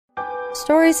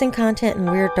Stories and content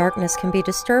in Weird Darkness can be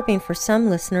disturbing for some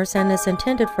listeners and is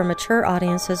intended for mature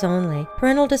audiences only.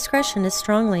 Parental discretion is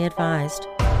strongly advised.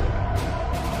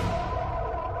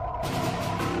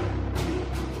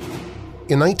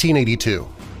 In 1982,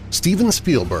 Steven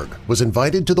Spielberg was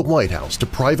invited to the White House to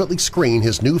privately screen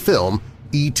his new film,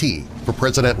 E.T., for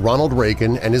President Ronald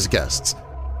Reagan and his guests,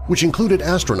 which included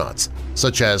astronauts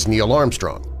such as Neil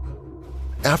Armstrong.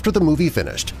 After the movie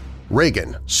finished,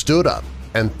 Reagan stood up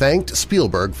and thanked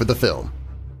Spielberg for the film,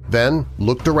 then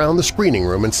looked around the screening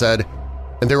room and said,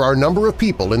 "And there are a number of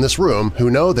people in this room who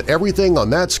know that everything on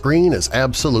that screen is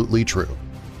absolutely true."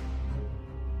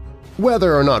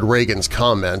 Whether or not Reagan's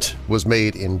comment was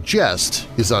made in jest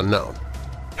is unknown.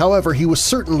 However, he was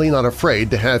certainly not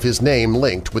afraid to have his name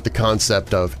linked with the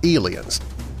concept of aliens,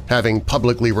 having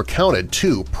publicly recounted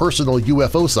 2 personal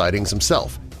UFO sightings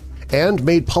himself, and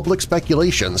made public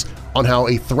speculations on how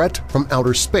a threat from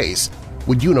outer space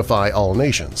would unify all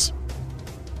nations.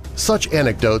 Such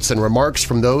anecdotes and remarks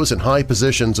from those in high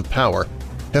positions of power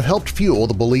have helped fuel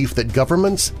the belief that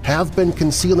governments have been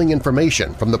concealing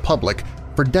information from the public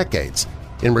for decades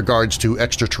in regards to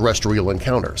extraterrestrial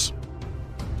encounters.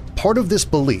 Part of this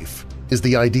belief is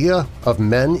the idea of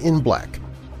men in black,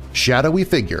 shadowy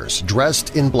figures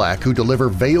dressed in black who deliver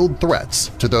veiled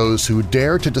threats to those who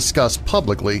dare to discuss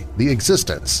publicly the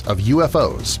existence of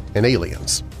UFOs and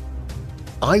aliens.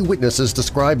 Eyewitnesses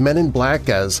describe men in black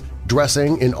as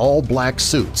dressing in all-black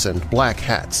suits and black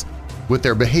hats, with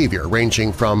their behavior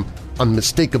ranging from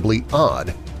unmistakably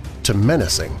odd to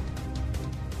menacing.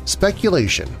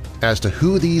 Speculation as to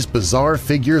who these bizarre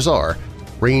figures are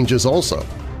ranges also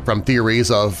from theories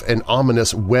of an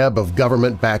ominous web of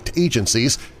government-backed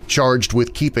agencies charged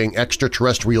with keeping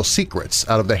extraterrestrial secrets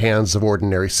out of the hands of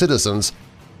ordinary citizens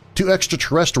to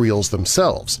extraterrestrials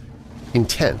themselves,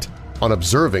 intent on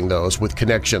observing those with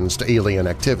connections to alien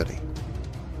activity.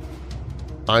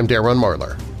 I'm Devon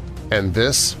Marlar, and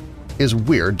this is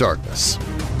Weird Darkness.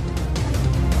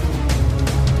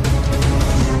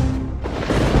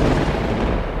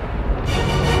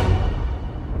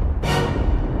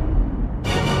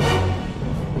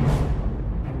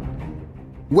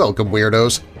 Welcome,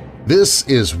 Weirdos! This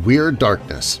is Weird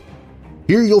Darkness.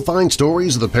 Here you'll find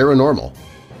stories of the paranormal,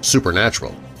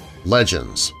 supernatural,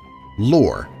 legends,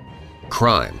 lore,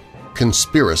 crime,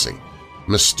 conspiracy,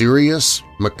 mysterious,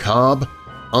 macabre,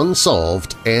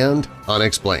 unsolved, and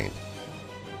unexplained.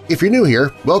 If you're new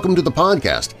here, welcome to the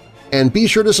podcast, and be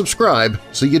sure to subscribe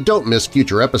so you don't miss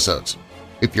future episodes.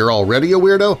 If you're already a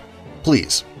weirdo,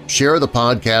 please share the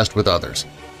podcast with others.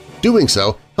 Doing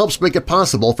so helps make it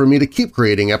possible for me to keep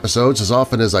creating episodes as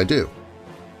often as I do.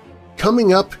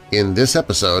 Coming up in this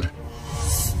episode,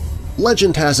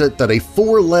 legend has it that a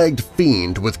 4-legged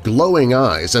fiend with glowing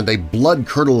eyes and a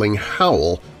blood-curdling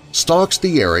howl stalks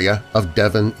the area of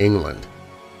Devon, England.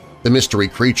 The mystery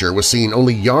creature was seen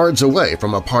only yards away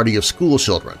from a party of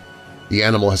schoolchildren. The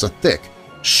animal has a thick,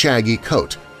 shaggy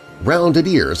coat, rounded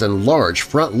ears, and large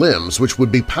front limbs which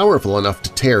would be powerful enough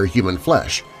to tear human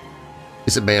flesh.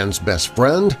 Is it man's best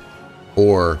friend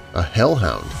or a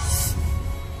hellhound?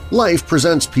 Life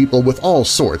presents people with all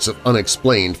sorts of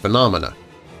unexplained phenomena.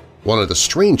 One of the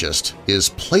strangest is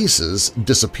places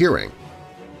disappearing.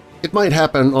 It might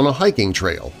happen on a hiking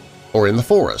trail, or in the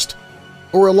forest,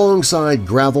 or alongside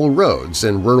gravel roads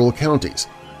in rural counties.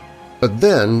 But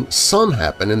then some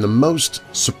happen in the most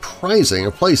surprising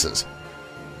of places.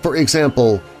 For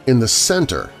example, in the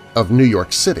center of New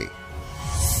York City.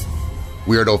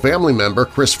 Weirdo Family member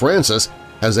Chris Francis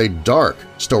has a dark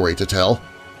story to tell,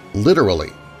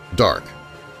 literally dark,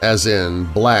 as in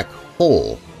black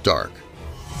hole dark.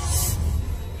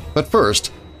 But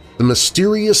first, the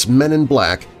mysterious Men in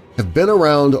Black have been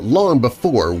around long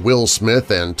before Will Smith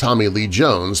and Tommy Lee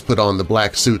Jones put on the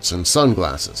black suits and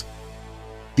sunglasses.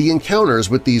 The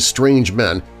encounters with these strange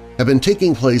men have been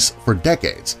taking place for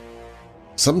decades,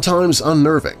 sometimes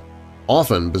unnerving,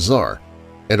 often bizarre,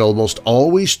 and almost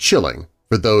always chilling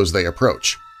for those they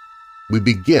approach. We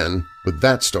begin with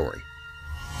that story.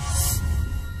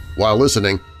 While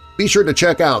listening, be sure to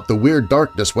check out the Weird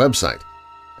Darkness website.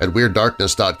 At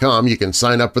WeirdDarkness.com you can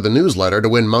sign up for the newsletter to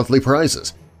win monthly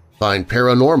prizes, find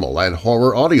paranormal and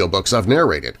horror audiobooks I've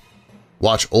narrated,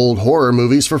 watch old horror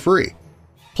movies for free.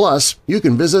 Plus, you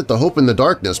can visit the Hope in the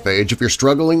Darkness page if you're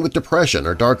struggling with depression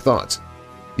or dark thoughts.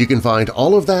 You can find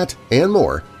all of that and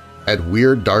more at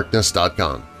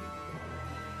WeirdDarkness.com.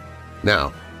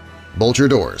 Now, bolt your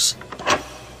doors,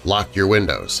 lock your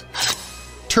windows,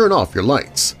 turn off your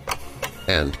lights,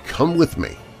 and come with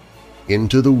me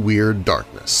into the Weird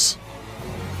Darkness.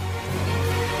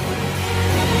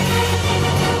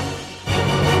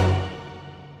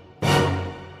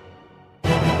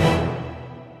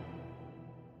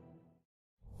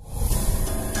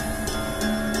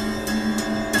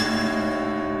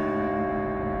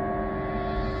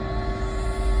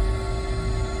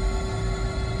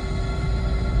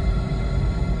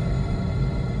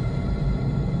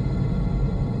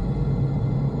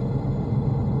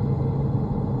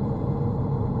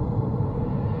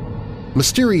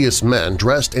 Mysterious men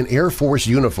dressed in Air Force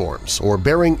uniforms or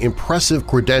bearing impressive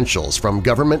credentials from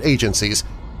government agencies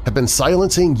have been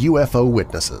silencing UFO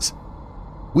witnesses.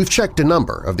 We've checked a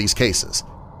number of these cases,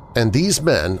 and these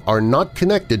men are not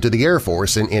connected to the Air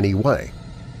Force in any way.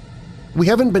 We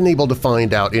haven't been able to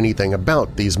find out anything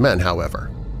about these men,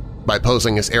 however. By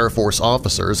posing as Air Force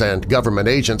officers and government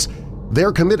agents,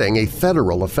 they're committing a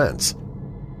federal offense.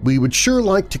 We would sure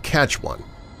like to catch one.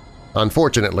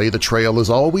 Unfortunately, the trail is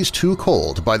always too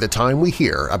cold by the time we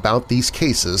hear about these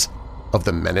cases of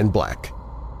the Men in Black.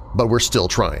 But we're still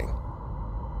trying.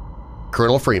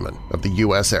 Colonel Freeman of the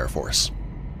U.S. Air Force.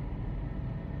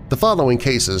 The following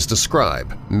cases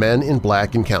describe Men in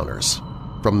Black encounters,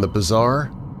 from the bizarre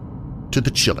to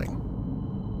the chilling.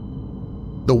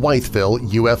 The Wytheville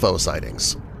UFO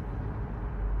sightings.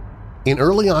 In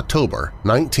early October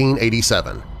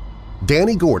 1987,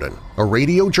 Danny Gordon, a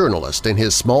radio journalist in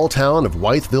his small town of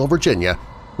Wytheville, Virginia,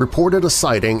 reported a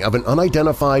sighting of an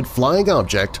unidentified flying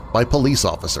object by police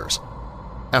officers.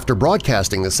 After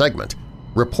broadcasting the segment,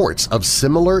 reports of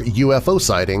similar UFO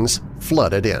sightings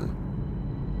flooded in.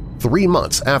 3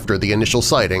 months after the initial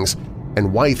sightings,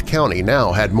 and Wythe County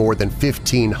now had more than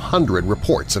 1,500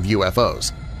 reports of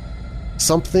UFOs.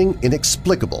 Something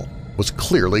inexplicable was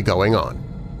clearly going on.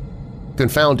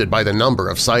 Confounded by the number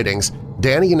of sightings,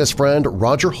 Danny and his friend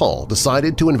Roger Hall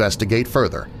decided to investigate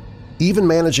further, even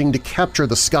managing to capture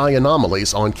the sky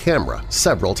anomalies on camera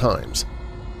several times.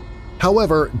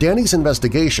 However, Danny's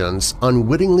investigations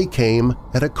unwittingly came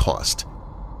at a cost.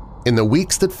 In the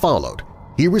weeks that followed,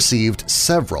 he received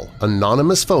several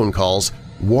anonymous phone calls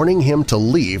warning him to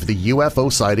leave the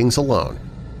UFO sightings alone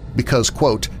because,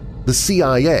 quote, the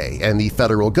CIA and the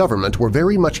federal government were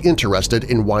very much interested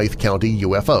in Wythe County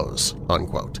UFOs,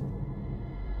 unquote.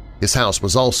 His house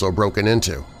was also broken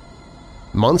into.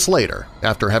 Months later,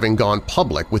 after having gone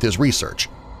public with his research,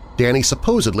 Danny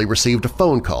supposedly received a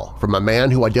phone call from a man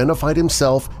who identified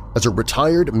himself as a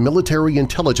retired military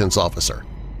intelligence officer.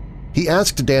 He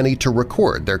asked Danny to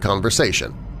record their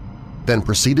conversation, then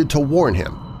proceeded to warn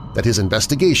him that his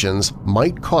investigations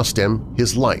might cost him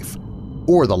his life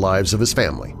or the lives of his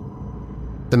family.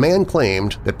 The man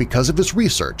claimed that because of his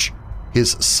research,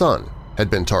 his son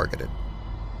had been targeted.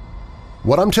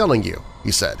 "What I'm telling you,"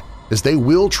 he said, "is they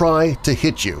will try to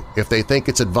hit you if they think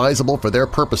it's advisable for their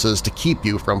purposes to keep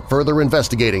you from further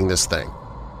investigating this thing.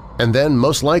 And then,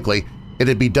 most likely,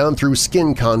 it'd be done through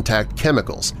skin contact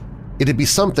chemicals. It'd be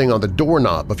something on the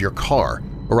doorknob of your car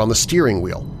or on the steering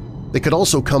wheel. They could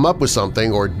also come up with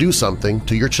something or do something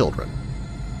to your children."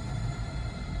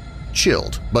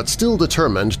 Chilled, but still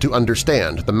determined to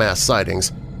understand the mass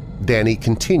sightings, Danny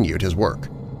continued his work.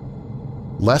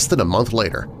 Less than a month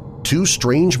later, 2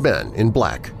 strange men in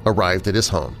black arrived at his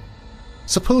home,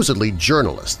 supposedly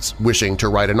journalists wishing to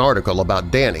write an article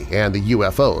about Danny and the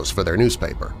UFOs for their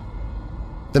newspaper.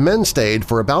 The men stayed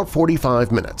for about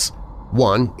 45 minutes,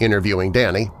 one interviewing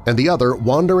Danny and the other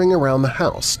wandering around the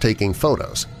house taking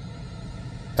photos.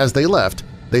 As they left,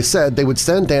 they said they would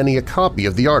send Danny a copy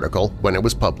of the article when it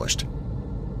was published.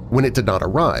 When it did not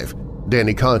arrive,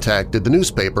 Danny contacted the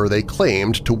newspaper they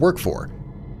claimed to work for.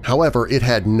 However, it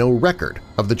had no record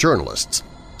of the journalists,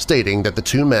 stating that the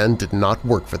 2 men did not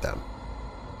work for them.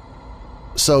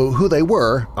 "So who they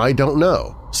were, I don't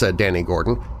know," said Danny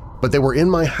Gordon, "but they were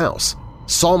in my house,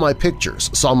 saw my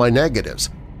pictures, saw my negatives,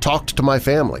 talked to my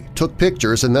family, took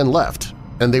pictures and then left,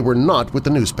 and they were not with the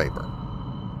newspaper."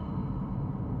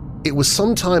 It was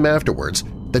some time afterwards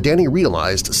that Danny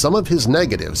realized some of his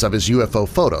negatives of his UFO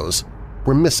photos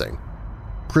were missing,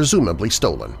 presumably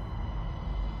stolen.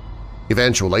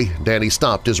 Eventually, Danny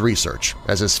stopped his research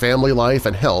as his family life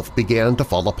and health began to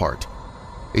fall apart.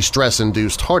 A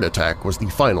stress-induced heart attack was the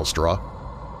final straw.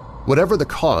 Whatever the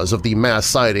cause of the mass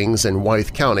sightings in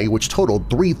Wythe County, which totaled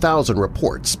 3,000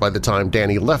 reports by the time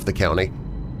Danny left the county,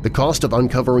 the cost of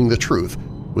uncovering the truth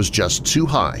was just too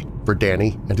high for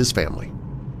Danny and his family.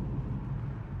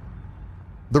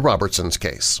 The Robertsons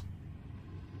case.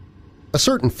 A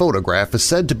certain photograph is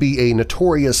said to be a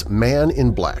notorious man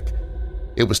in black.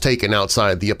 It was taken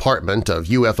outside the apartment of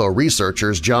UFO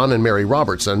researchers John and Mary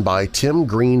Robertson by Tim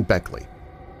Green Beckley.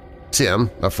 Tim,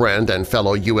 a friend and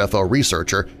fellow UFO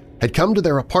researcher, had come to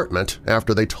their apartment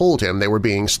after they told him they were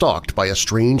being stalked by a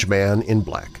strange man in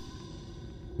black.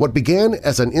 What began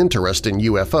as an interest in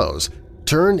UFOs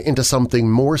turned into something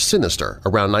more sinister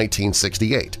around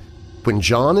 1968, when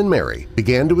John and Mary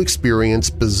began to experience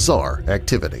bizarre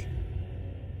activity.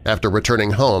 After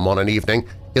returning home on an evening,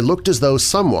 it looked as though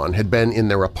someone had been in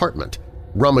their apartment,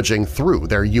 rummaging through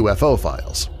their UFO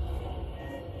files.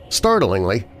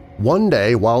 Startlingly, one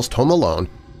day whilst home alone,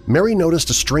 Mary noticed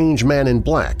a strange man in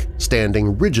black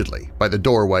standing rigidly by the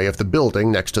doorway of the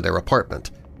building next to their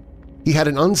apartment. He had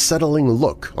an unsettling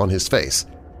look on his face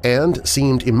and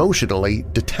seemed emotionally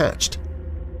detached.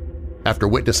 After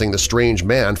witnessing the strange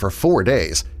man for 4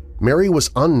 days, Mary was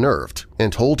unnerved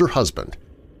and told her husband.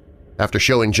 After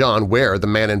showing John where the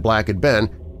man in black had been,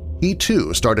 he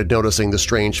too started noticing the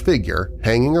strange figure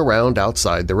hanging around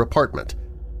outside their apartment.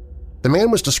 The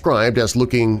man was described as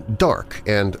looking dark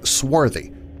and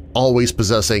swarthy, always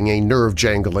possessing a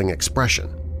nerve-jangling expression.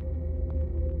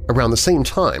 Around the same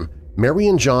time, Mary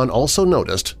and John also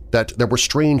noticed that there were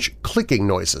strange clicking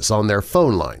noises on their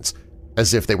phone lines,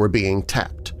 as if they were being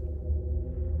tapped.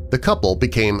 The couple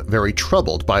became very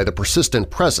troubled by the persistent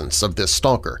presence of this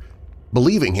stalker,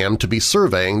 believing him to be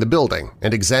surveying the building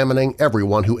and examining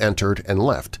everyone who entered and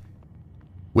left.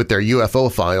 With their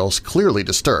UFO files clearly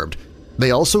disturbed,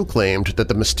 they also claimed that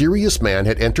the mysterious man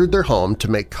had entered their home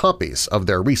to make copies of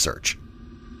their research.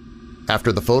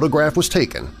 After the photograph was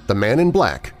taken, the man in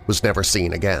black was never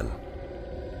seen again.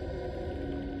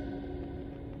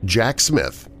 Jack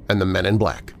Smith and the Men in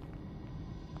Black.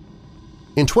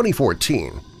 In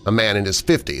 2014, a man in his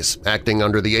 50s, acting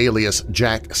under the alias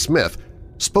Jack Smith,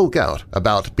 spoke out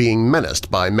about being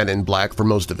menaced by Men in Black for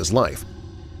most of his life.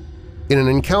 In an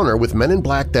encounter with Men in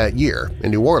Black that year in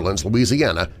New Orleans,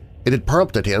 Louisiana, it had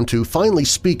prompted him to finally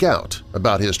speak out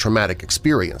about his traumatic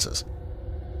experiences.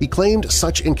 He claimed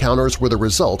such encounters were the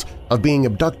result of being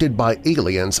abducted by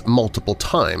aliens multiple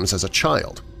times as a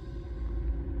child.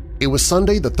 It was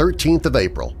Sunday the 13th of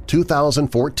April,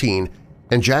 2014,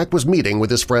 and Jack was meeting with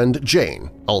his friend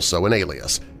Jane, also an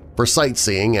alias, for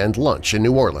sightseeing and lunch in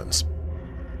New Orleans.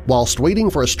 Whilst waiting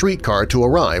for a streetcar to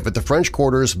arrive at the French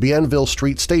Quarter's Bienville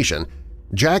Street station,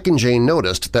 Jack and Jane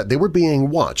noticed that they were being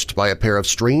watched by a pair of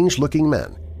strange-looking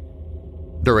men.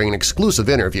 During an exclusive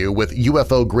interview with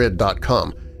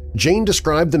UFOgrid.com, Jane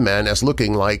described the men as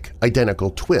looking like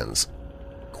identical twins.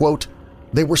 Quote,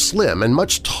 "They were slim and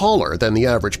much taller than the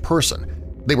average person.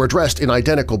 They were dressed in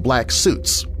identical black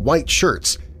suits, white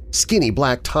shirts, skinny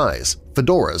black ties,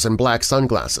 fedoras, and black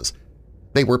sunglasses.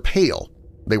 They were pale,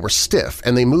 they were stiff,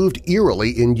 and they moved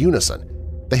eerily in unison.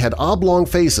 They had oblong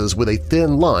faces with a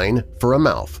thin line for a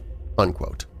mouth."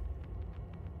 Unquote.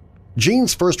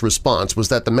 Jane's first response was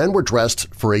that the men were dressed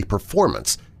for a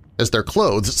performance, as their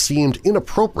clothes seemed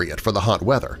inappropriate for the hot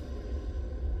weather.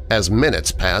 As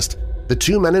minutes passed, the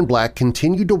two men in black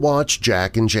continued to watch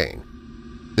Jack and Jane.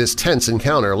 This tense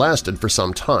encounter lasted for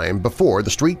some time before the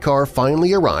streetcar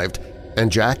finally arrived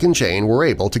and Jack and Jane were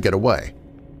able to get away.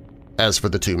 As for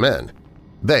the two men,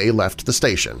 they left the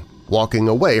station, walking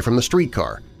away from the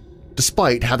streetcar,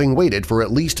 despite having waited for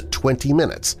at least 20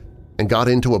 minutes, and got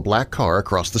into a black car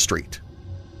across the street.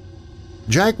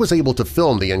 Jack was able to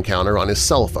film the encounter on his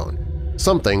cell phone,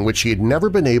 something which he had never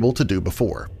been able to do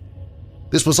before.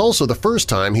 This was also the first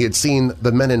time he had seen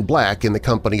the Men in Black in the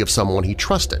company of someone he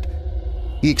trusted.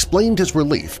 He explained his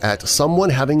relief at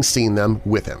someone having seen them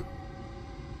with him.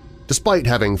 Despite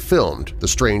having filmed the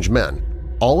strange men,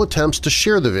 all attempts to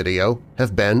share the video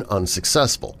have been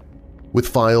unsuccessful, with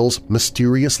files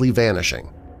mysteriously vanishing.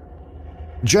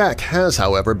 Jack has,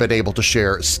 however, been able to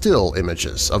share still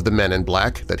images of the Men in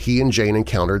Black that he and Jane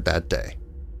encountered that day.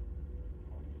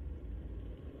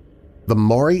 The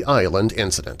Maury Island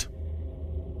Incident.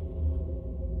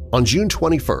 On June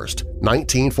 21,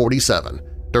 1947,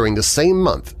 during the same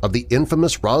month of the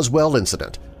infamous Roswell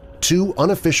incident, two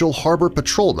unofficial harbor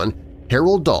patrolmen,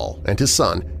 Harold Dahl and his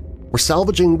son, were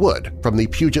salvaging wood from the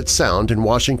Puget Sound in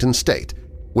Washington state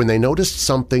when they noticed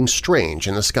something strange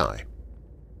in the sky.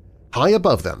 High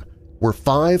above them were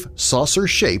 5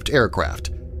 saucer-shaped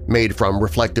aircraft made from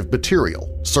reflective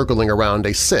material circling around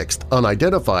a 6th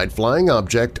unidentified flying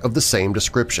object of the same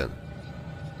description.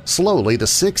 Slowly, the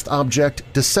 6th object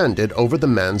descended over the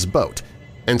men's boat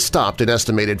and stopped an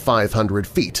estimated 500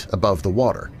 feet above the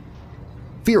water.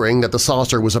 Fearing that the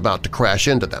saucer was about to crash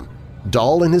into them,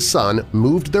 Dahl and his son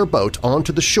moved their boat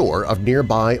onto the shore of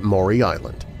nearby Maury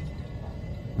Island.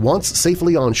 Once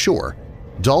safely on shore,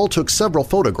 Dahl took several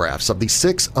photographs of the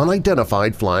 6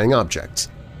 unidentified flying objects.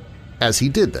 As he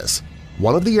did this,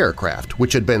 one of the aircraft,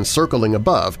 which had been circling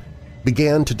above,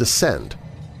 began to descend.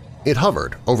 It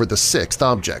hovered over the 6th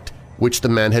object, which the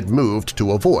men had moved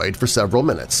to avoid for several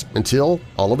minutes until,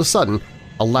 all of a sudden,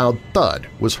 a loud thud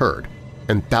was heard,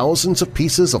 and thousands of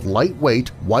pieces of lightweight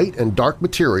white and dark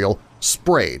material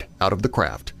sprayed out of the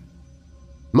craft.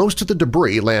 Most of the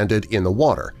debris landed in the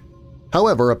water.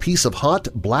 However, a piece of hot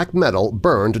black metal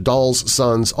burned Dahl's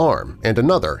son's arm and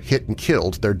another hit and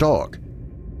killed their dog.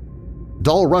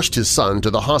 Dahl rushed his son to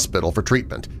the hospital for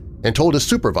treatment and told his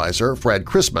supervisor, Fred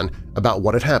Chrisman, about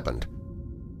what had happened.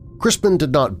 Crispin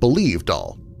did not believe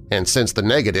Dahl, and since the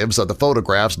negatives of the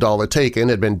photographs Dahl had taken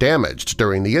had been damaged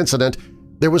during the incident,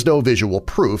 there was no visual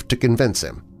proof to convince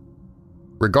him.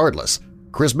 Regardless,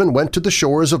 Crispin went to the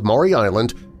shores of Maury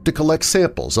Island to collect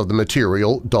samples of the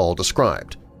material Dahl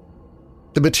described.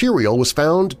 The material was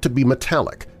found to be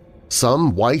metallic,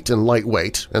 some white and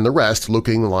lightweight and the rest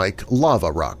looking like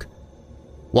lava rock.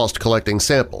 Whilst collecting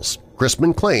samples,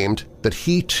 Crispin claimed that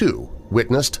he too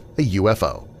witnessed a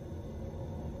UFO.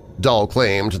 Dahl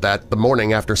claimed that the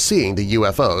morning after seeing the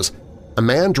UFOs, a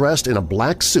man dressed in a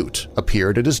black suit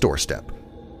appeared at his doorstep.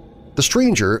 The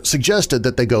stranger suggested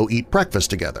that they go eat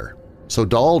breakfast together, so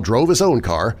Dahl drove his own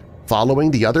car, following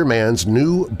the other man's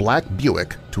new black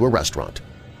Buick to a restaurant.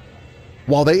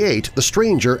 While they ate, the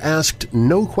stranger asked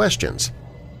no questions.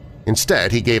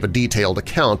 Instead, he gave a detailed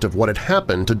account of what had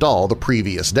happened to Dahl the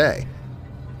previous day.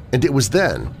 And it was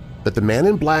then that the man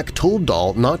in black told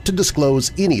Dahl not to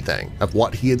disclose anything of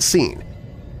what he had seen,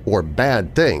 or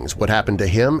bad things would happen to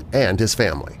him and his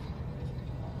family.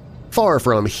 Far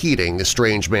from heeding the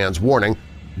strange man's warning,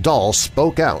 Dahl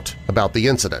spoke out about the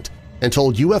incident and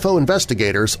told UFO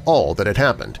investigators all that had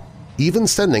happened, even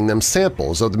sending them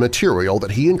samples of the material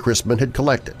that he and Crispin had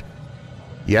collected.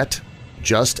 Yet,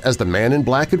 just as the man in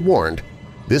black had warned,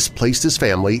 this placed his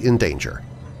family in danger.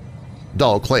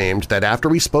 Dahl claimed that after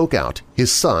he spoke out,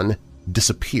 his son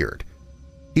disappeared.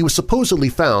 He was supposedly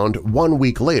found 1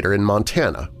 week later in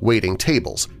Montana waiting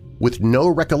tables, with no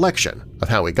recollection of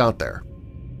how he got there.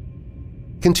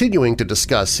 Continuing to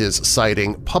discuss his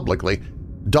sighting publicly,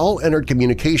 Dahl entered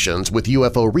communications with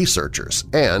UFO researchers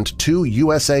and 2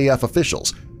 USAF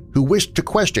officials who wished to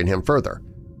question him further.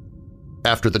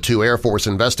 After the 2 Air Force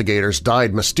investigators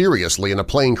died mysteriously in a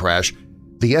plane crash,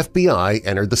 the FBI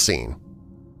entered the scene.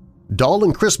 Dahl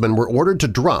and Crispin were ordered to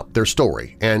drop their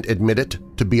story and admit it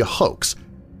to be a hoax,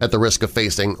 at the risk of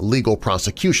facing legal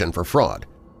prosecution for fraud.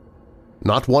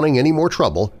 Not wanting any more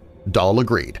trouble, Dahl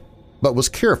agreed, but was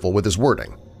careful with his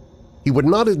wording. He would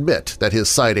not admit that his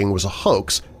sighting was a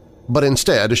hoax, but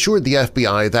instead assured the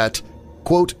FBI that,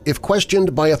 quote, if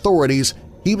questioned by authorities,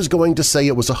 he was going to say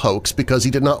it was a hoax because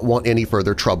he did not want any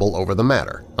further trouble over the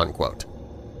matter, unquote.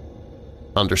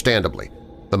 Understandably,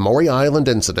 the Maury Island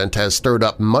incident has stirred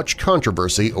up much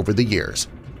controversy over the years.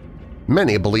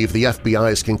 Many believe the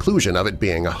FBI's conclusion of it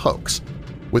being a hoax,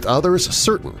 with others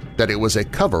certain that it was a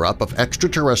cover-up of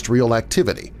extraterrestrial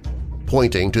activity,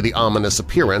 pointing to the ominous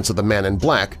appearance of the man in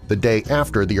black the day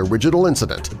after the original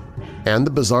incident and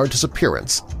the bizarre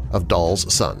disappearance of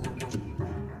Dahl's son.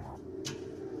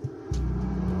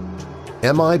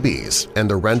 MIBs and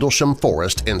the Rendlesham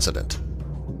Forest Incident.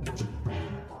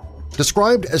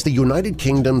 Described as the United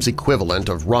Kingdom's equivalent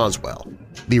of Roswell,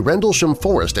 the Rendlesham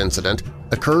Forest Incident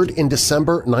occurred in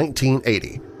December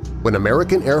 1980 when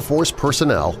American Air Force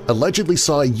personnel allegedly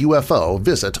saw a UFO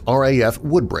visit RAF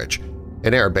Woodbridge,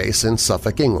 an airbase in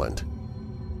Suffolk, England.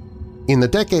 In the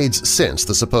decades since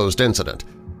the supposed incident,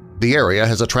 the area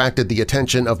has attracted the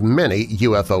attention of many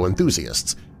UFO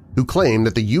enthusiasts who claim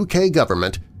that the UK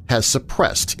government has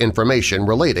suppressed information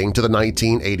relating to the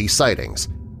 1980 sightings.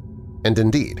 And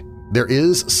indeed, there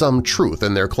is some truth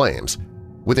in their claims,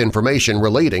 with information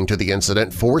relating to the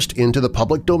incident forced into the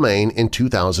public domain in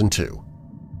 2002.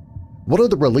 One of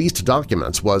the released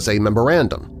documents was a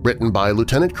memorandum written by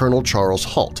Lieutenant Colonel Charles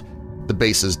Halt, the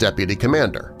base's deputy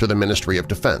commander to the Ministry of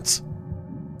Defense.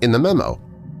 In the memo,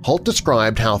 Halt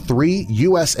described how 3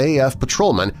 USAF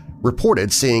patrolmen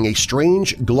reported seeing a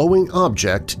strange glowing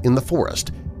object in the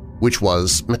forest, which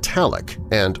was metallic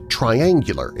and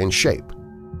triangular in shape.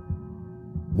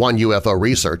 One UFO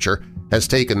researcher has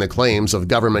taken the claims of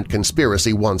government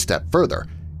conspiracy one step further,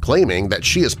 claiming that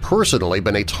she has personally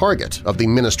been a target of the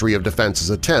Ministry of Defense's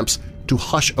attempts to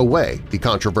hush away the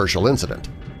controversial incident.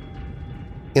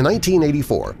 In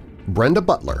 1984, Brenda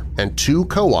Butler and 2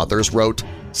 co-authors wrote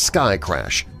Sky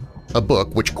Crash, a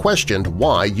book which questioned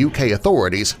why UK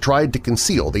authorities tried to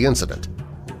conceal the incident.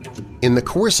 In the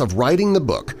course of writing the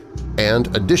book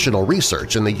and additional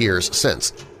research in the years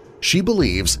since, she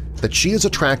believes that she has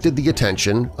attracted the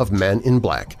attention of men in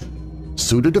black,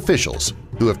 suited officials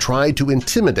who have tried to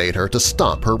intimidate her to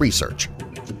stop her research.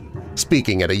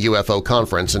 Speaking at a UFO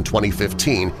conference in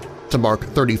 2015 to mark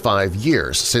 35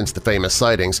 years since the famous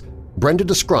sightings, Brenda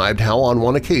described how on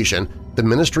one occasion the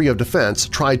Ministry of Defense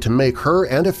tried to make her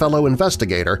and a fellow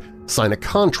investigator sign a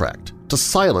contract to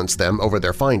silence them over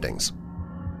their findings.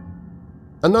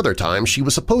 Another time, she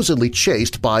was supposedly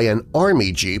chased by an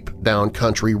army jeep down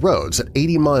country roads at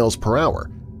 80 miles per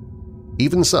hour.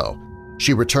 Even so,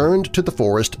 she returned to the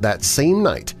forest that same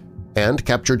night and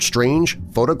captured strange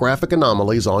photographic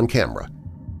anomalies on camera.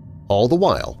 All the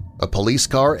while, a police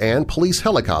car and police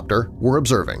helicopter were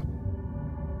observing.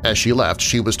 As she left,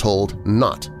 she was told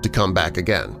not to come back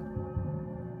again.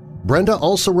 Brenda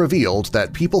also revealed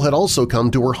that people had also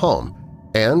come to her home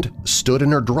and stood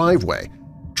in her driveway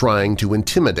trying to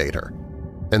intimidate her,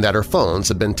 and that her phones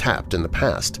had been tapped in the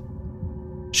past.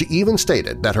 She even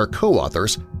stated that her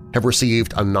co-authors have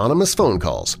received anonymous phone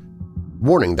calls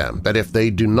warning them that if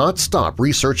they do not stop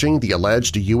researching the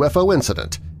alleged UFO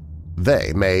incident,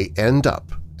 they may end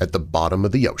up at the bottom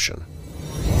of the ocean.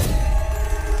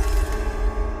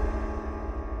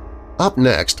 Up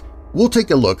next, we'll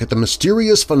take a look at the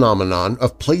mysterious phenomenon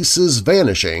of places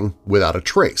vanishing without a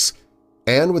trace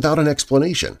and without an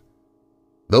explanation.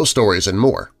 Those stories and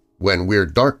more when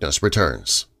Weird Darkness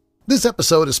returns. This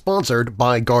episode is sponsored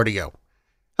by Guardio.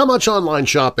 How much online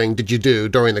shopping did you do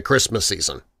during the Christmas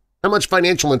season? How much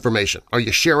financial information are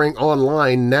you sharing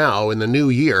online now in the new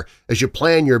year as you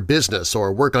plan your business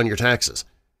or work on your taxes?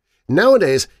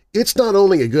 Nowadays, it's not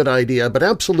only a good idea but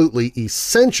absolutely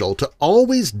essential to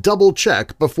always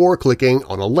double-check before clicking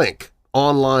on a link,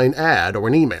 online ad, or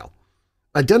an email.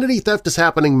 Identity theft is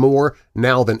happening more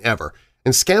now than ever,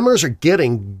 and scammers are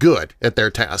getting good at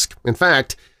their task. In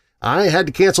fact, I had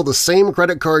to cancel the same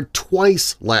credit card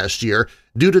twice last year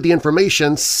due to the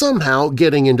information somehow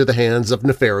getting into the hands of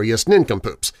nefarious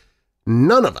nincompoops.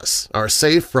 None of us are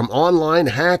safe from online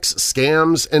hacks,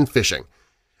 scams, and phishing.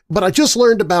 But I just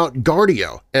learned about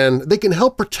Guardio, and they can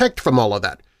help protect from all of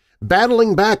that,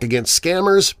 battling back against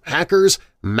scammers, hackers,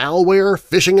 malware,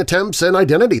 phishing attempts, and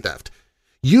identity theft.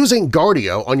 Using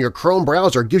Guardio on your Chrome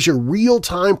browser gives you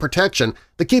real-time protection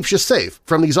that keeps you safe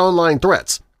from these online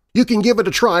threats. You can give it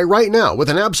a try right now with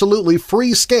an absolutely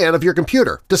free scan of your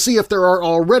computer to see if there are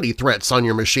already threats on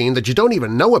your machine that you don't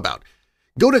even know about.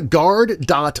 Go to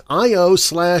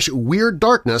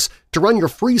guard.io/weirddarkness to run your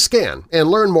free scan and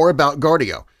learn more about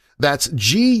Guardio. That's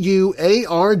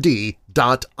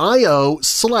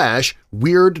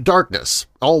guard.io/weirddarkness,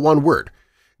 all one word.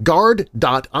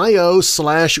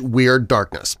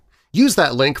 guard.io/weirddarkness. Use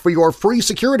that link for your free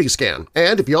security scan,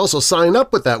 and if you also sign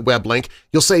up with that web link,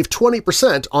 you'll save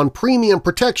 20% on premium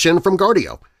protection from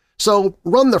Guardio. So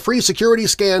run the free security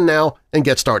scan now and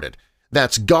get started.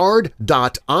 That's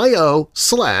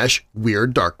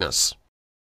guard.io/weirddarkness.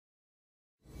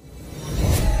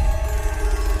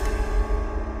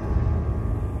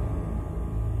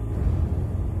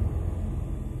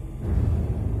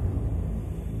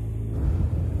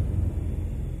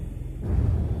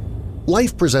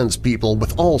 Life presents people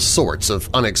with all sorts of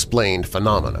unexplained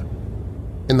phenomena.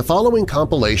 In the following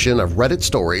compilation of Reddit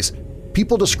stories,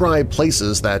 people describe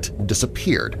places that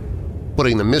disappeared,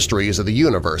 putting the mysteries of the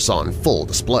universe on full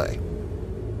display.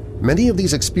 Many of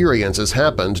these experiences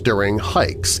happened during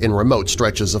hikes in remote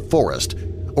stretches of forest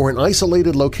or in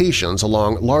isolated locations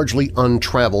along largely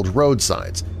untraveled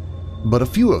roadsides, but a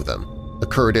few of them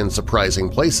occurred in surprising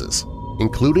places,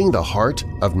 including the heart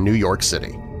of New York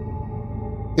City.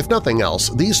 If nothing else,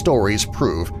 these stories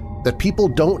prove that people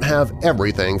don't have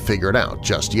everything figured out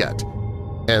just yet,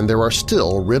 and there are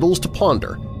still riddles to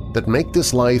ponder that make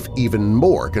this life even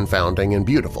more confounding and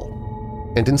beautiful,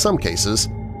 and in some cases,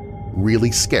 really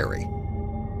scary.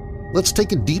 Let's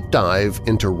take a deep dive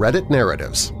into Reddit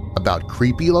narratives about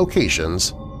creepy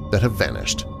locations that have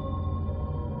vanished.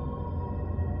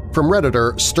 From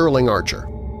Redditor Sterling Archer.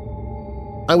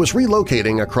 I was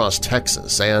relocating across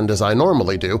Texas and, as I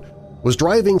normally do, was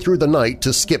driving through the night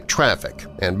to skip traffic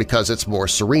and because it's more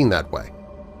serene that way.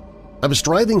 I was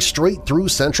driving straight through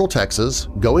central Texas,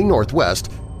 going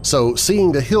northwest, so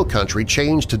seeing the hill country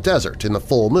change to desert in the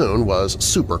full moon was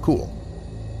super cool.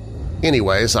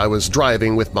 Anyways, I was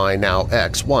driving with my now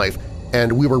ex-wife,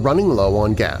 and we were running low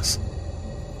on gas.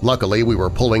 Luckily, we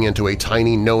were pulling into a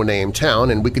tiny no-name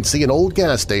town and we could see an old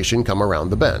gas station come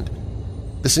around the bend.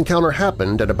 This encounter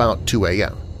happened at about 2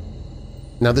 a.m.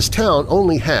 Now, this town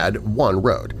only had one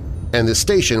road, and this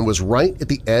station was right at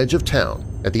the edge of town,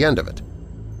 at the end of it.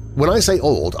 When I say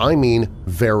old, I mean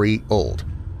very old,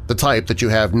 the type that you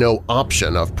have no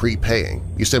option of prepaying.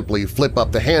 You simply flip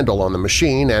up the handle on the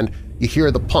machine and you hear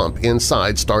the pump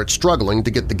inside start struggling to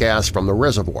get the gas from the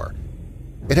reservoir.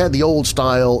 It had the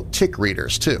old-style tick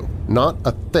readers, too, not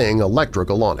a thing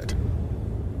electrical on it.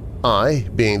 I,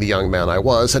 being the young man I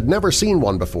was, had never seen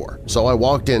one before, so I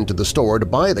walked into the store to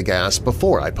buy the gas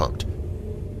before I pumped.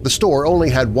 The store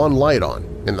only had one light on,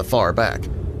 in the far back,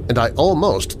 and I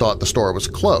almost thought the store was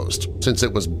closed since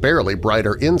it was barely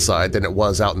brighter inside than it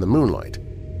was out in the moonlight.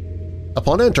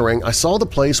 Upon entering, I saw the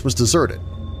place was deserted.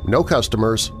 No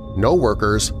customers, no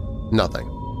workers, nothing.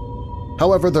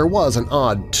 However, there was an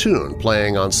odd tune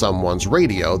playing on someone's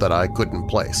radio that I couldn't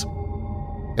place.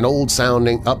 An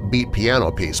old-sounding, upbeat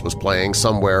piano piece was playing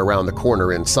somewhere around the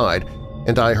corner inside,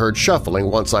 and I heard shuffling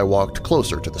once I walked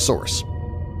closer to the source.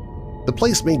 The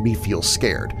place made me feel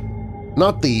scared.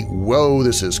 Not the "whoa,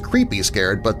 this is creepy"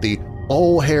 scared, but the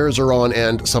 "all hairs are on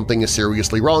end, something is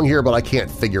seriously wrong here but I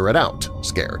can't figure it out"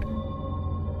 scared.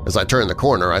 As I turned the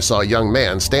corner, I saw a young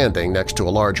man standing next to a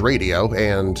large radio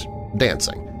and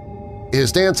dancing.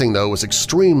 His dancing, though, was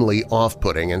extremely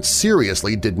off-putting and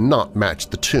seriously did not match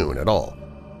the tune at all.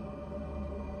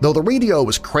 Though the radio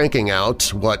was cranking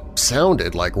out what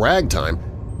sounded like ragtime,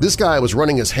 this guy was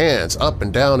running his hands up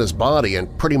and down his body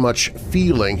and pretty much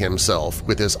feeling himself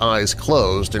with his eyes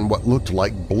closed in what looked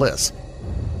like bliss.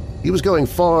 He was going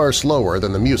far slower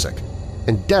than the music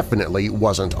and definitely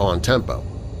wasn't on tempo.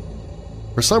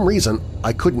 For some reason,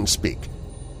 I couldn't speak.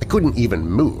 I couldn't even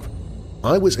move.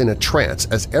 I was in a trance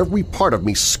as every part of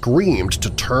me screamed to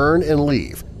turn and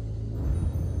leave.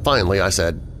 Finally, I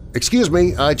said, "Excuse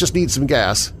me, I just need some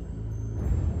gas."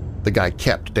 The guy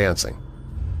kept dancing.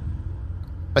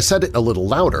 I said it a little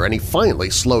louder, and he finally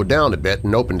slowed down a bit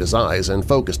and opened his eyes and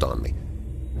focused on me.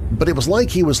 But it was like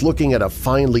he was looking at a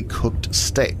finely cooked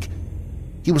steak.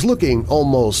 He was looking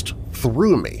almost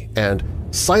through me and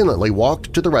silently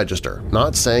walked to the register,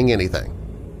 not saying anything.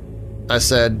 I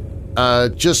said,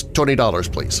 "Just $20,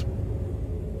 please."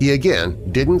 He again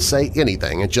didn't say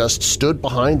anything and just stood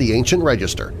behind the ancient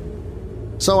register.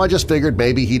 So I just figured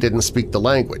maybe he didn't speak the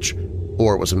language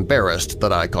or was embarrassed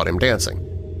that I caught him dancing.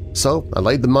 So I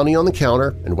laid the money on the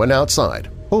counter and went outside,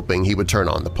 hoping he would turn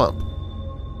on the pump.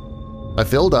 I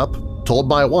filled up, told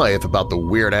my wife about the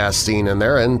weird-ass scene in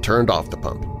there, and turned off the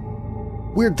pump.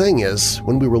 Weird thing is,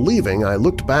 when we were leaving, I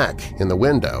looked back in the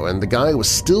window and the guy was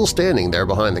still standing there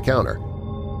behind the counter.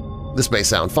 This may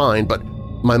sound fine, but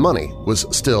my money was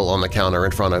still on the counter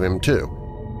in front of him too.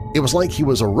 It was like he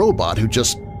was a robot who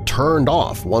just turned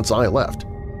off once I left.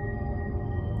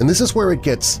 And this is where it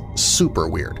gets super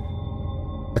weird.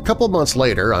 A couple months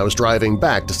later, I was driving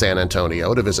back to San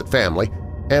Antonio to visit family,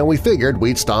 and we figured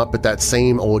we'd stop at that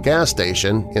same old gas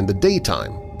station in the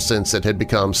daytime since it had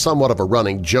become somewhat of a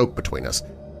running joke between us.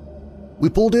 We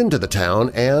pulled into the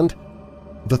town and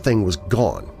the thing was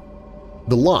gone.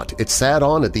 The lot it sat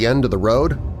on at the end of the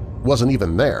road wasn't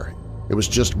even there. It was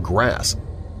just grass.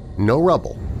 No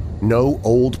rubble, no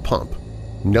old pump,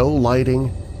 no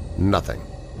lighting, nothing.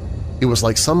 It was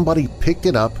like somebody picked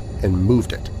it up and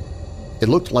moved it. It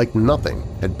looked like nothing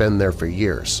had been there for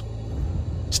years.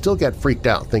 Still get freaked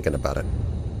out thinking about it.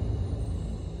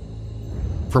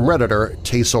 From Redditor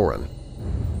Taysoren.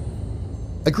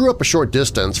 I grew up a short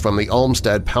distance from the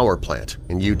Olmsted power plant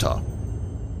in Utah.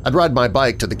 I'd ride my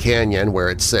bike to the canyon where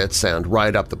it sits and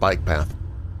ride up the bike path.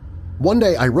 One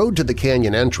day I rode to the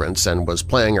canyon entrance and was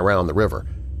playing around the river.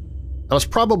 I was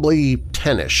probably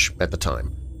 10-ish at the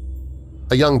time.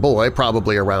 A young boy,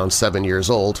 probably around 7 years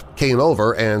old, came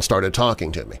over and started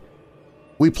talking to me.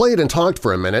 We played and talked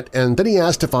for a minute, and then he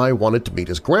asked if I wanted to meet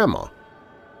his grandma.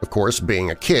 Of course, being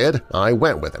a kid, I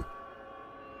went with him.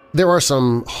 There are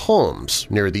some homes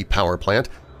near the power plant,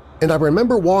 and I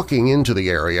remember walking into the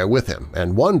area with him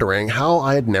and wondering how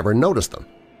I had never noticed them.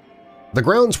 The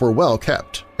grounds were well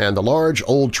kept, and the large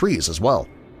old trees as well.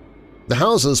 The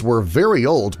houses were very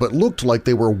old but looked like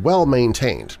they were well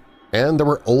maintained, and there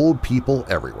were old people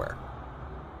everywhere.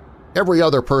 Every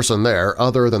other person there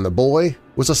other than the boy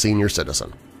was a senior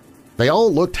citizen. They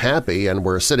all looked happy and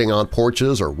were sitting on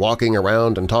porches or walking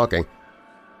around and talking.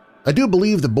 I do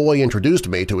believe the boy introduced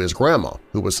me to his grandma,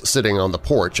 who was sitting on the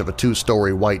porch of a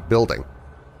 2-story white building.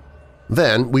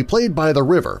 Then we played by the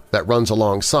river that runs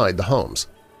alongside the homes.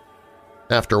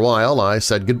 After a while, I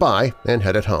said goodbye and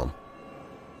headed home.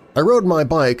 I rode my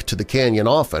bike to the canyon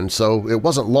often, so it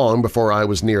wasn't long before I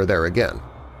was near there again.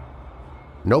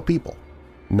 No people.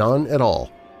 None at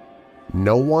all.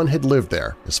 No one had lived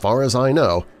there, as far as I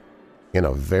know, in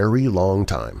a very long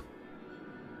time.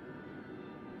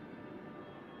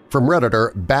 From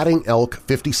Redditor Batting Elk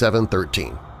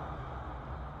 5713.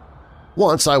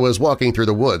 Once I was walking through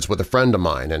the woods with a friend of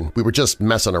mine and we were just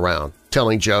messing around,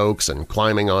 telling jokes and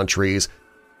climbing on trees.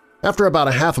 After about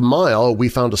a half a mile, we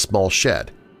found a small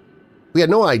shed. We had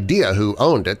no idea who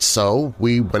owned it, so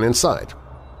we went inside.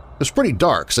 It was pretty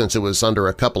dark since it was under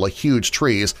a couple of huge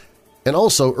trees and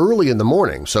also early in the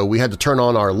morning, so we had to turn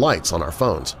on our lights on our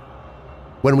phones.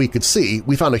 When we could see,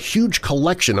 we found a huge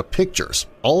collection of pictures,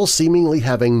 all seemingly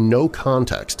having no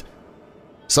context.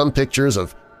 Some pictures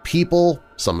of people,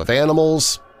 some of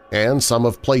animals, and some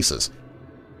of places.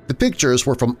 The pictures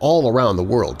were from all around the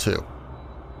world, too.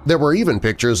 There were even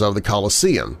pictures of the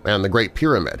Colosseum and the Great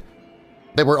Pyramid.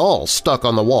 They were all stuck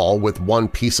on the wall with one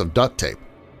piece of duct tape.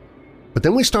 But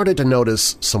then we started to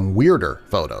notice some weirder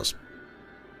photos.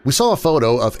 We saw a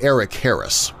photo of Eric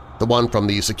Harris, the one from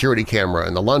the security camera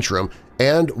in the lunchroom,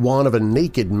 and one of a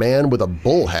naked man with a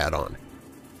bull hat on.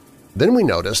 Then we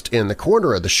noticed in the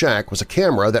corner of the shack was a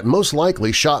camera that most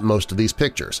likely shot most of these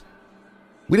pictures.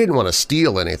 We didn't want to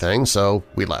steal anything, so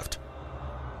we left.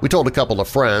 We told a couple of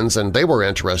friends and they were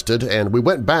interested, and we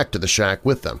went back to the shack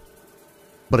with them.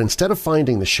 But instead of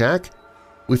finding the shack,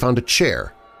 we found a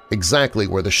chair exactly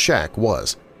where the shack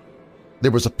was.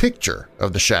 There was a picture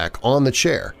of the shack on the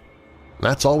chair.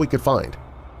 That's all we could find.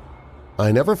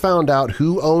 I never found out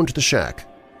who owned the shack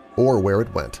or where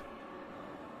it went.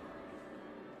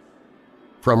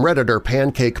 From Redditor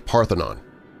Pancake Parthenon.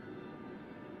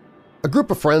 A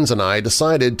group of friends and I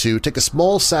decided to take a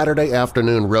small Saturday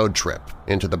afternoon road trip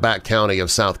into the back county of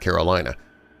South Carolina.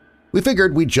 We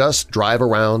figured we'd just drive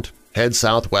around, head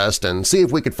southwest, and see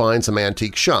if we could find some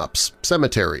antique shops,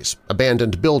 cemeteries,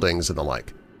 abandoned buildings, and the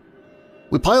like.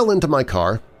 We pile into my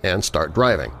car and start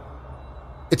driving.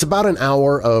 It's about an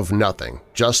hour of nothing,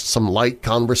 just some light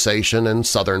conversation and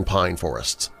southern pine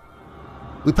forests.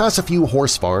 We pass a few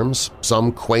horse farms,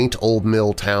 some quaint old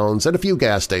mill towns, and a few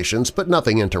gas stations, but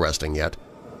nothing interesting yet.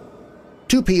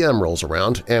 2 p.m. rolls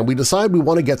around, and we decide we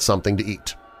want to get something to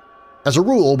eat. As a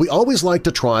rule, we always like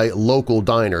to try local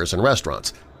diners and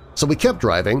restaurants, so we kept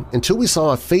driving until we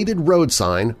saw a faded road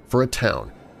sign for a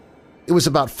town. It was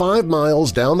about 5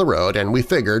 miles down the road, and we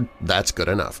figured that's good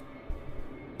enough.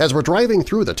 As we're driving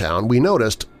through the town, we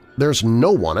noticed there's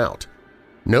no one out.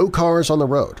 No cars on the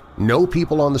road, no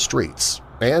people on the streets,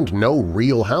 and no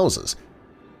real houses.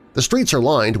 The streets are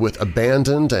lined with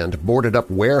abandoned and boarded-up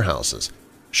warehouses,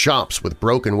 shops with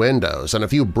broken windows, and a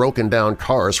few broken-down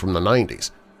cars from the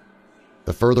 90s.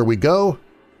 The further we go,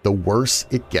 the worse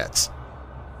it gets.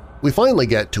 We finally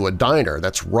get to a diner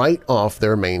that's right off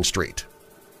their main street.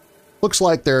 Looks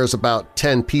like there's about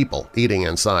 10 people eating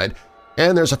inside,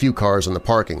 and there's a few cars in the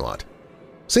parking lot.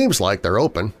 Seems like they're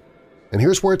open, and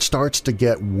here's where it starts to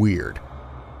get weird.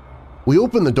 We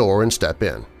open the door and step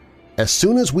in. As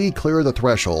soon as we clear the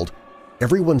threshold,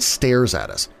 everyone stares at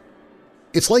us.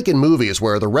 It's like in movies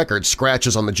where the record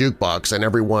scratches on the jukebox and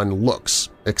everyone looks,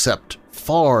 except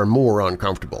far more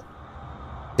uncomfortable.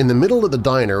 In the middle of the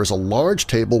diner is a large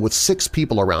table with 6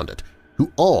 people around it,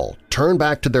 who all turn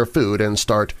back to their food and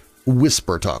start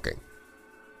whisper-talking.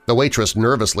 The waitress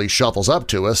nervously shuffles up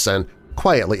to us and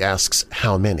quietly asks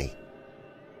how many.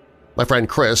 My friend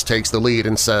Chris takes the lead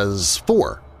and says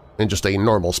 4 in just a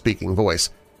normal-speaking voice.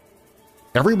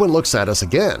 Everyone looks at us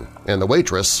again, and the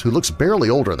waitress, who looks barely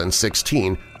older than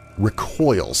 16,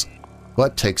 recoils,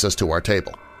 but takes us to our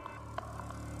table.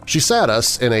 She sat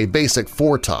us in a basic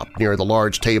 4-top near the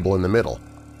large table in the middle.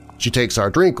 She takes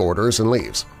our drink orders and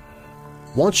leaves.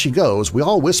 Once she goes, we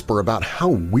all whisper about how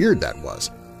weird that was.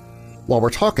 While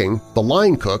we're talking, the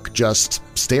line cook just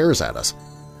stares at us.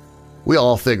 We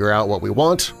all figure out what we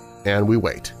want, and we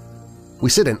wait. We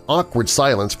sit in awkward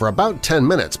silence for about 10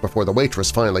 minutes before the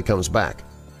waitress finally comes back.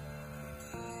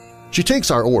 She takes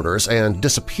our orders and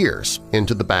disappears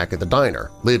into the back of the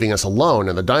diner, leaving us alone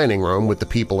in the dining room with the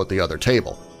people at the other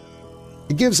table.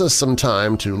 It gives us some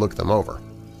time to look them over.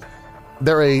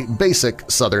 They're a basic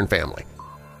Southern family.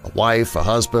 A wife, a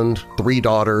husband, 3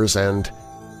 daughters, and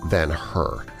then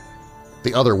her.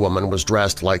 The other woman was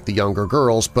dressed like the younger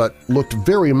girls but looked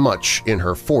very much in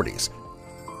her 40s.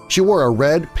 She wore a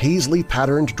red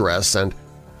paisley-patterned dress and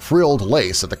frilled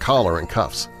lace at the collar and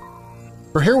cuffs.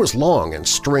 Her hair was long and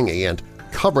stringy and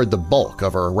covered the bulk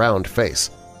of her round face.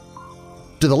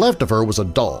 To the left of her was a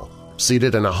doll,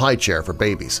 seated in a high chair for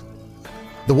babies.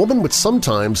 The woman would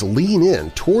sometimes lean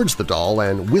in towards the doll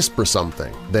and whisper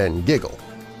something, then giggle.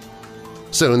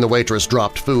 Soon the waitress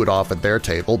dropped food off at their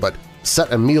table but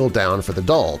set a meal down for the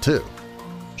doll, too.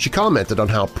 She commented on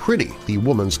how pretty the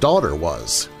woman's daughter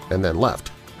was and then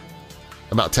left.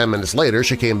 About 10 minutes later,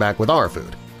 she came back with our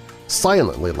food,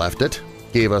 silently left it,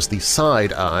 gave us the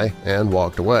side eye, and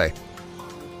walked away.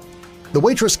 The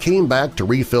waitress came back to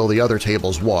refill the other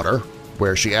table's water,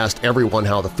 where she asked everyone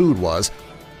how the food was,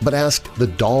 but asked the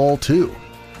doll too.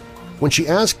 When she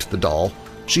asked the doll,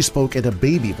 she spoke in a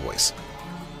baby voice.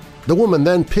 The woman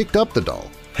then picked up the doll,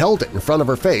 held it in front of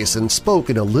her face, and spoke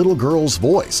in a little girl's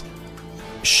voice.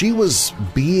 She was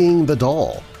being the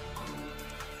doll.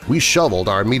 We shoveled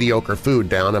our mediocre food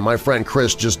down, and my friend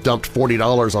Chris just dumped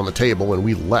 $40 on the table and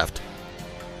we left.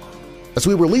 As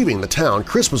we were leaving the town,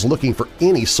 Chris was looking for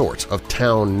any sort of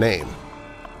town name.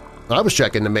 I was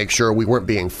checking to make sure we weren't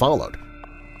being followed.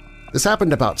 This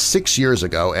happened about 6 years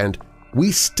ago, and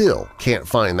we still can't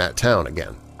find that town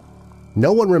again.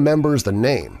 No one remembers the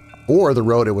name or the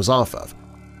road it was off of,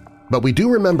 but we do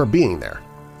remember being there,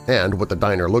 and what the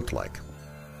diner looked like.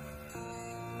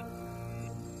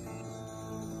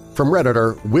 From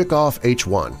Redditor Wickoff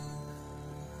H1.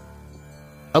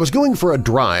 I was going for a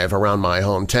drive around my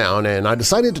hometown and I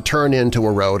decided to turn into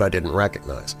a road I didn't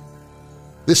recognize.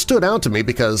 This stood out to me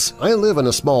because I live in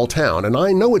a small town and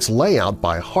I know its layout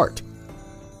by heart.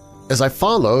 As I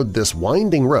followed this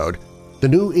winding road, the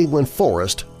New England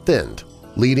forest thinned,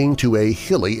 leading to a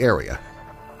hilly area.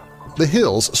 The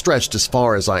hills stretched as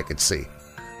far as I could see.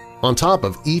 On top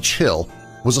of each hill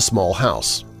was a small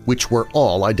house, which were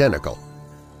all identical.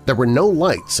 There were no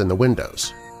lights in the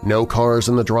windows, no cars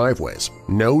in the driveways,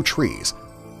 no trees,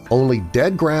 only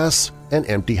dead grass and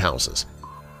empty houses.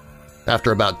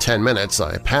 After about 10 minutes,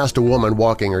 I passed a woman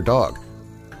walking her dog.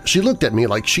 She looked at me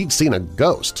like she'd seen a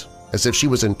ghost, as if she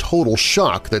was in total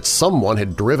shock that someone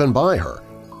had driven by her.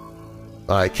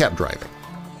 I kept driving.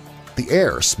 The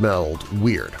air smelled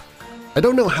weird. I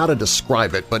don't know how to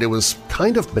describe it, but it was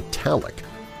kind of metallic.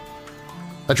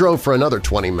 I drove for another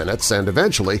 20 minutes and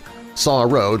eventually saw a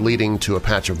road leading to a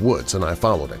patch of woods, and I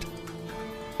followed it.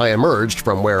 I emerged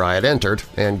from where I had entered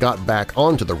and got back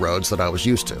onto the roads that I was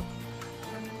used to.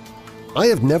 I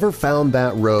have never found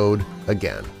that road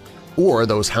again, or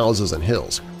those houses and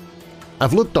hills.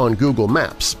 I've looked on Google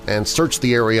Maps and searched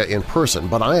the area in person,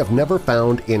 but I have never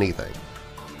found anything.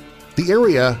 The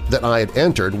area that I had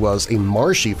entered was a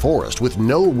marshy forest with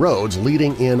no roads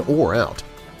leading in or out,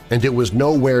 and it was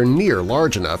nowhere near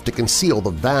large enough to conceal the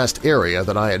vast area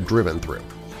that I had driven through.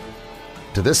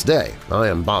 To this day, I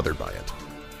am bothered by it.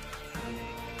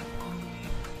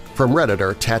 From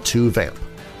Redditor Tattoo Vamp.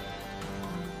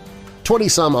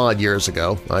 20-some-odd years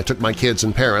ago, I took my kids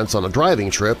and parents on a driving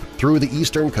trip through the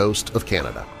eastern coast of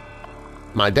Canada.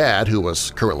 My dad, who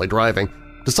was currently driving,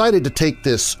 decided to take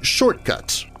this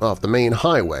shortcut off the main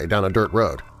highway down a dirt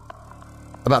road.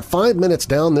 About 5 minutes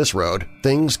down this road,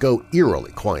 things go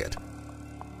eerily quiet.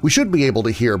 We should be able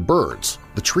to hear birds,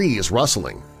 the trees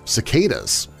rustling,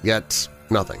 cicadas, yet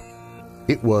nothing.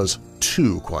 It was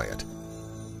too quiet.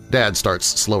 Dad starts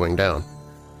slowing down.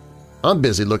 I'm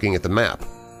busy looking at the map.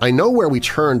 I know where we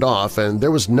turned off and there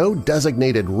was no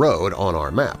designated road on our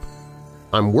map.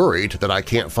 I'm worried that I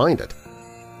can't find it.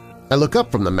 I look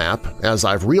up from the map as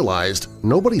I've realized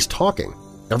nobody's talking.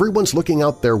 Everyone's looking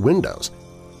out their windows.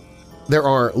 There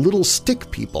are little stick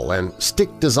people and stick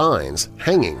designs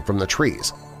hanging from the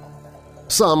trees.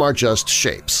 Some are just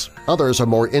shapes, others are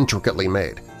more intricately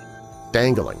made,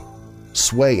 dangling,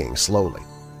 swaying slowly.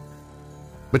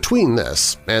 Between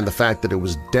this and the fact that it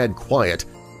was dead quiet,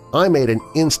 I made an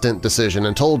instant decision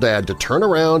and told Dad to turn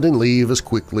around and leave as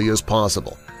quickly as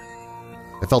possible.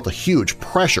 I felt a huge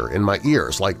pressure in my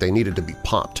ears like they needed to be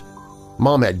popped.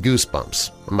 Mom had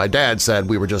goosebumps, and my dad said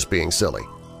we were just being silly.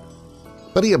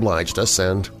 But he obliged us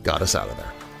and got us out of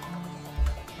there.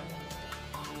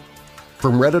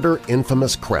 From Redditor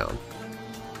Infamous Crown.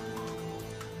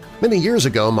 Many years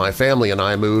ago, my family and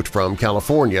I moved from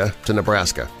California to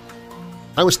Nebraska.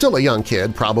 I was still a young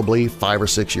kid, probably 5 or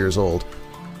 6 years old.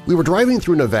 We were driving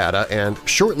through Nevada, and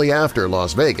shortly after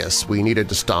Las Vegas, we needed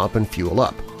to stop and fuel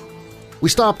up. We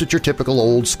stopped at your typical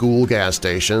old-school gas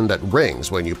station that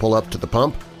rings when you pull up to the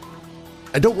pump.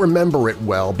 I don't remember it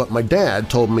well, but my dad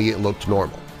told me it looked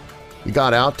normal. We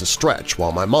got out to stretch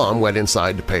while my mom went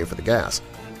inside to pay for the gas.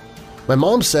 My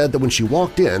mom said that when she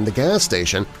walked in, the gas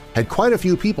station had quite a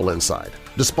few people inside,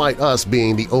 despite us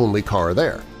being the only car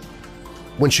there.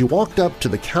 When she walked up to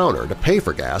the counter to pay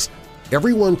for gas,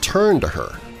 everyone turned to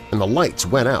her and the lights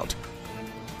went out.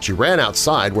 She ran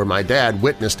outside where my dad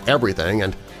witnessed everything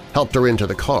and helped her into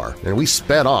the car, and we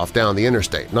sped off down the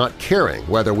interstate, not caring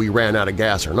whether we ran out of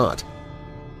gas or not.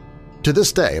 To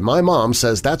this day, my mom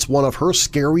says that's one of her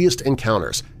scariest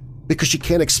encounters because she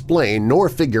can't explain nor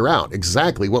figure out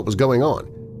exactly what was going on.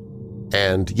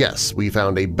 And yes, we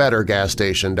found a better gas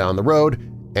station down the road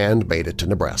and made it to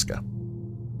Nebraska.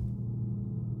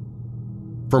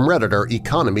 From Redditor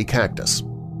Economy Cactus.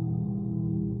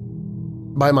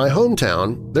 By my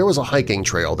hometown, there was a hiking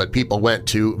trail that people went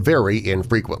to very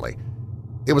infrequently.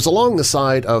 It was along the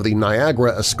side of the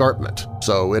Niagara Escarpment,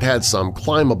 so it had some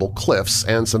climbable cliffs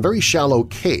and some very shallow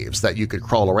caves that you could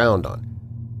crawl around on.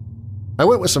 I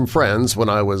went with some friends when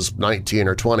I was 19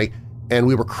 or 20, and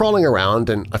we were crawling around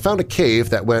and I found a cave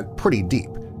that went pretty deep.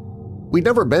 We'd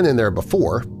never been in there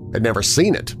before, had never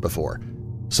seen it before,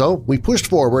 so we pushed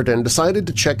forward and decided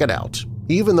to check it out,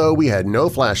 even though we had no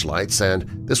flashlights and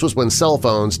this was when cell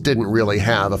phones didn't really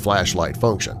have a flashlight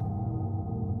function.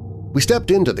 We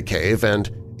stepped into the cave and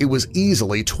it was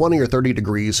easily 20 or 30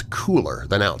 degrees cooler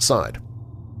than outside.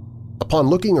 Upon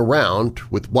looking around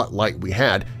with what light we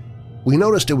had, we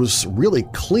noticed it was really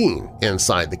clean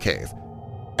inside the cave.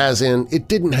 as in it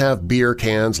didn't have beer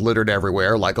cans littered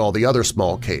everywhere like all the other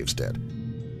small caves did.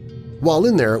 While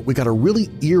in there, we got a really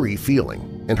eerie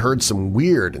feeling and heard some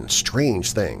weird and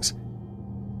strange things.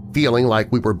 Feeling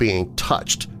like we were being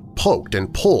touched, poked,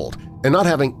 and pulled, and not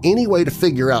having any way to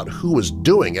figure out who was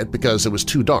doing it because it was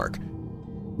too dark.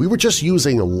 We were just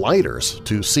using lighters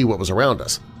to see what was around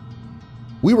us.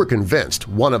 We were convinced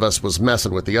one of us was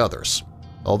messing with the others,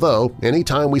 although any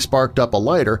time we sparked up a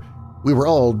lighter, we were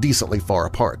all decently far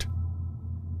apart.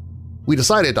 We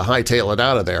decided to hightail it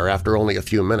out of there after only a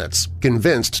few minutes,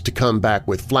 convinced to come back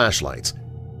with flashlights.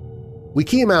 We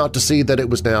came out to see that it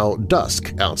was now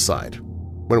dusk outside.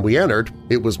 When we entered,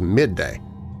 it was midday.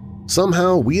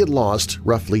 Somehow we had lost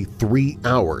roughly 3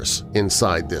 hours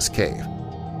inside this cave.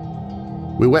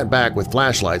 We went back with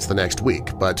flashlights the next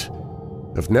week, but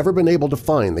have never been able to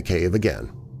find the cave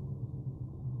again.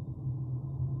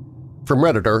 From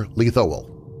Redditor Lethowell.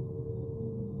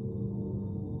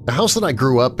 The house that I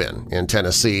grew up in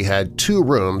Tennessee had 2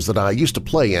 rooms that I used to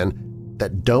play in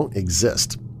that don't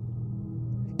exist.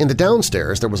 In the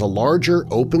downstairs, there was a larger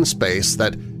open space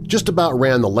that just about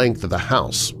ran the length of the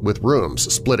house, with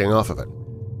rooms splitting off of it.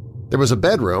 There was a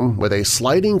bedroom with a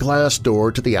sliding glass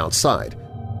door to the outside,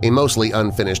 a mostly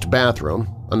unfinished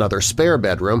bathroom, another spare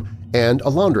bedroom, and a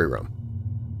laundry room.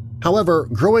 However,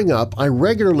 growing up, I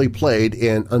regularly played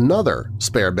in another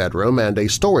spare bedroom and a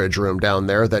storage room down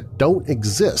there that don't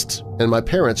exist and my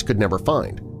parents could never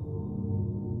find.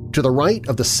 To the right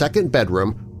of the second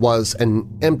bedroom was an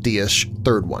empty-ish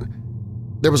third one.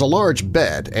 There was a large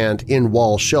bed and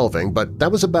in-wall shelving, but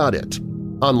that was about it,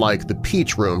 unlike the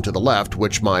peach room to the left,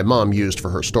 which my mom used for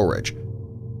her storage.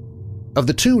 Of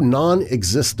the 2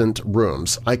 non-existent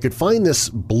rooms, I could find this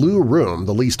blue room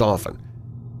the least often.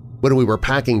 When we were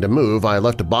packing to move, I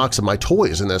left a box of my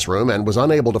toys in this room and was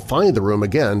unable to find the room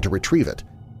again to retrieve it.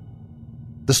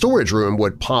 The storage room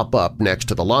would pop up next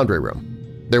to the laundry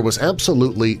room. There was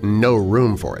absolutely no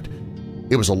room for it.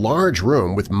 It was a large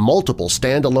room with multiple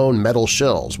standalone metal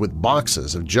shelves with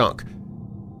boxes of junk.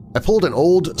 I pulled an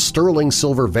old sterling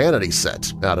silver vanity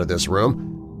set out of this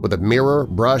room with a mirror,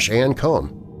 brush, and comb,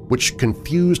 which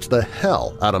confused the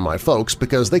hell out of my folks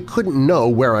because they couldn't know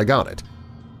where I got it.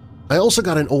 I also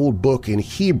got an old book in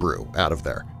Hebrew out of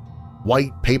there.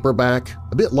 White paperback,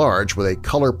 a bit large with a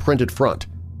color-printed front.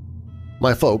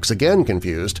 My folks, again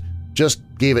confused, just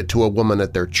gave it to a woman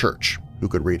at their church who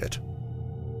could read it.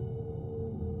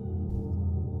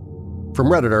 From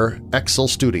Redditor Excel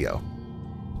Studio.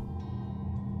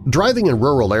 Driving in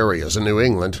rural areas in New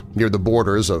England, near the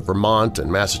borders of Vermont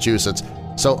and Massachusetts,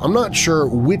 so I'm not sure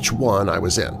which one I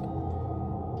was in.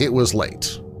 It was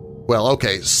late. Well,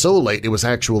 okay, so late it was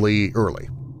actually early.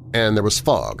 And there was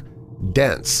fog.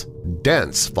 Dense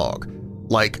fog.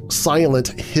 Like Silent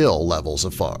Hill levels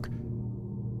of fog.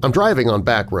 I'm driving on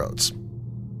back roads.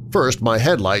 First, my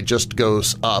headlight just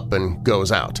goes up and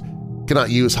goes out. Cannot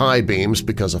use high beams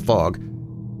because of fog.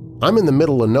 I'm in the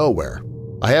middle of nowhere.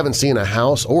 I haven't seen a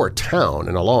house or town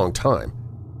in a long time.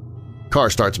 Car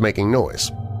starts making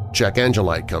noise. Check engine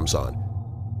light comes on.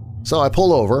 So I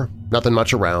pull over, nothing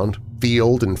much around,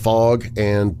 field and fog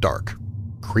and dark.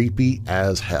 Creepy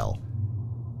as hell.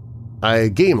 I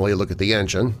gamely look at the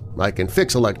engine. I can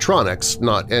fix electronics,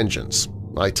 not engines.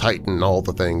 I tighten all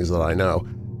the things that I know.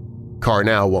 Car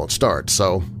now won't start,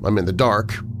 so I'm in the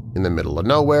dark, in the middle of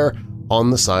nowhere,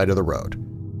 on the side of the road.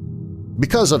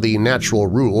 Because of the natural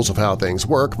rules of how things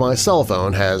work, my cell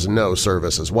phone has no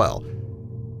service as well.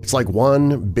 It's like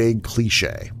one big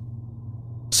cliché.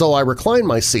 So I recline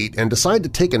my seat and decide to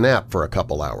take a nap for a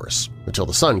couple hours, until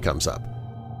the sun comes up.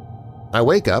 I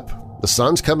wake up, the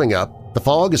sun's coming up, the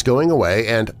fog is going away,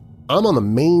 and I'm on the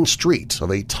main street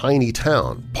of a tiny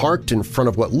town, parked in front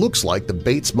of what looks like the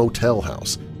Bates Motel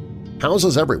house.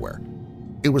 Houses everywhere.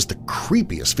 It was the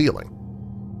creepiest feeling.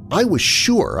 I was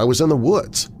sure I was in the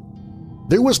woods.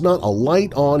 There was not a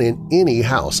light on in any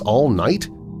house all night.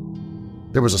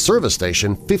 There was a service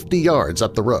station 50 yards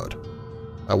up the road.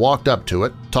 I walked up to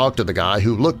it, talked to the guy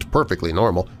who looked perfectly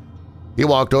normal. He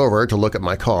walked over to look at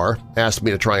my car, asked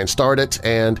me to try and start it,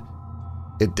 and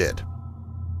it did.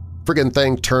 Friggin'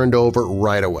 thing turned over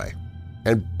right away,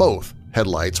 and both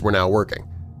headlights were now working.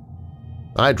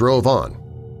 I drove on.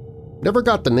 Never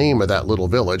got the name of that little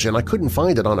village, and I couldn't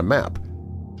find it on a map.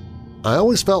 I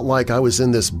always felt like I was in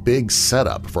this big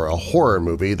setup for a horror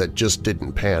movie that just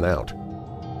didn't pan out.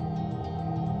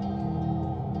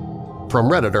 From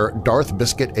Redditor Darth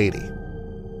Biscuit 80.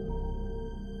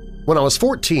 When I was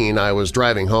 14, I was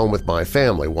driving home with my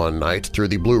family one night through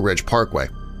the Blue Ridge Parkway.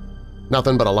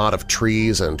 Nothing but a lot of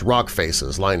trees and rock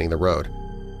faces lining the road.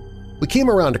 We came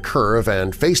around a curve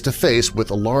and face-to-face with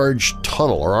a large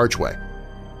tunnel or archway.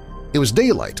 It was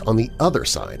daylight on the other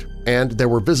side, and there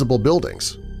were visible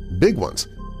buildings, big ones.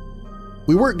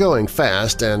 We weren't going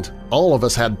fast, and all of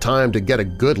us had time to get a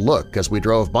good look as we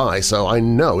drove by, so I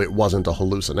know it wasn't a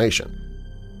hallucination.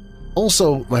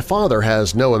 Also, my father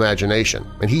has no imagination,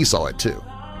 and he saw it too.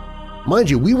 Mind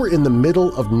you, we were in the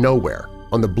middle of nowhere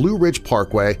on the Blue Ridge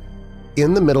Parkway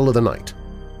in the middle of the night.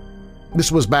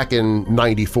 This was back in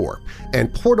 '94,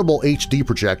 and portable HD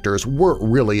projectors weren't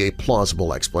really a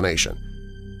plausible explanation.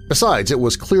 Besides, it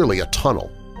was clearly a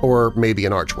tunnel, or maybe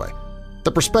an archway.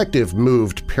 The perspective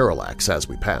moved parallax as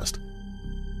we passed.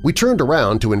 We turned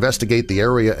around to investigate the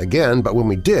area again, but when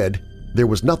we did, there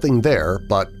was nothing there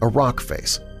but a rock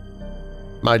face.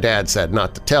 My dad said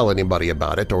not to tell anybody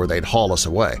about it or they'd haul us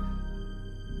away.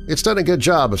 It's done a good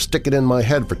job of sticking in my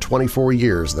head for 24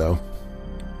 years, though.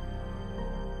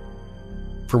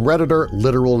 From Redditor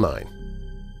Literal 9.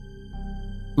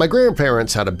 My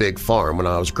grandparents had a big farm when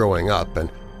I was growing up, and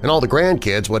all the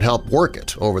grandkids would help work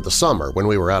it over the summer when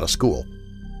we were out of school.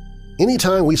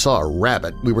 Anytime we saw a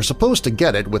rabbit, we were supposed to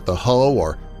get it with the hoe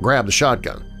or grab the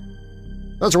shotgun.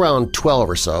 I was around 12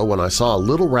 or so when I saw a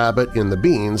little rabbit in the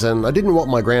beans, and I didn't want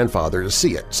my grandfather to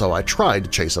see it, so I tried to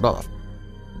chase it off.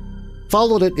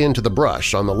 Followed it into the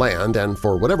brush on the land, and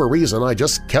for whatever reason I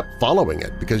just kept following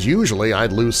it because usually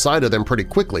I'd lose sight of them pretty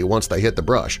quickly once they hit the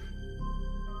brush.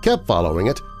 Kept following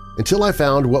it until I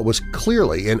found what was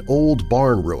clearly an old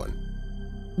barn ruin.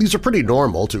 These are pretty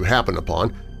normal to happen upon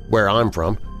where I'm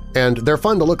from, and they're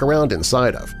fun to look around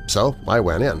inside of, so I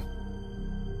went in.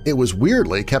 It was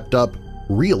weirdly kept up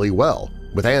really well,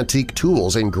 with antique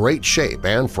tools in great shape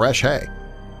and fresh hay.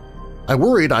 I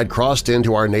worried I'd crossed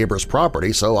into our neighbor's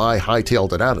property, so I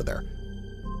hightailed it out of there.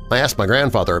 I asked my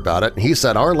grandfather about it, and he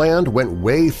said our land went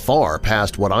way far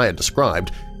past what I had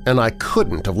described, and I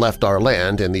couldn't have left our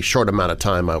land in the short amount of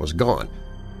time I was gone.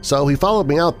 So he followed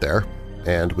me out there,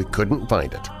 and we couldn't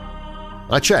find it.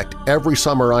 I checked every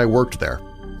summer I worked there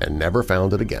and never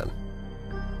found it again.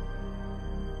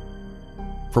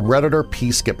 From Redditor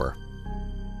P. Skipper.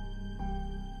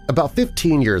 About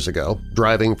 15 years ago,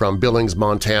 driving from Billings,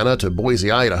 Montana to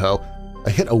Boise, Idaho, I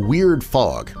hit a weird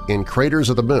fog in Craters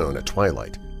of the Moon at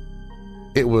twilight.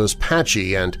 It was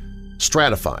patchy and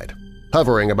stratified,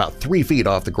 hovering about 3 feet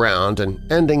off the ground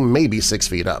and ending maybe 6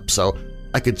 feet up, so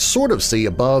I could sort of see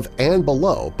above and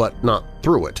below but not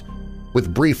through it,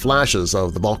 with brief flashes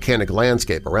of the volcanic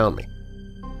landscape around me.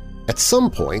 At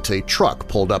some point, a truck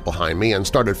pulled up behind me and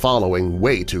started following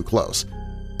way too close.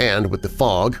 And with the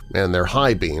fog and their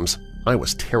high beams, I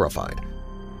was terrified.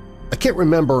 I can't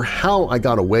remember how I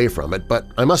got away from it, but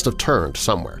I must have turned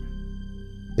somewhere.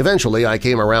 Eventually, I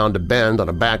came around a bend on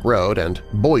a back road and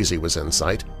Boise was in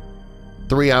sight.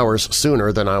 3 hours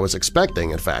sooner than I was expecting,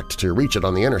 in fact, to reach it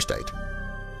on the interstate.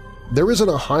 There isn't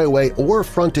a highway or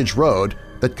frontage road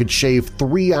that could shave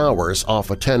 3 hours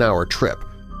off a 10-hour trip.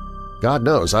 God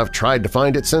knows I've tried to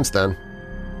find it since then.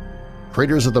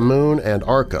 Craters of the Moon and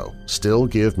Arco still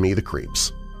give me the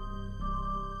creeps.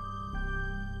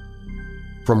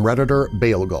 From Redditor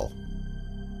Bailgull.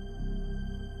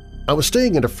 I was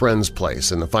staying at a friend's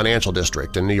place in the financial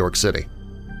district in New York City.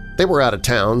 They were out of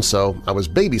town, so I was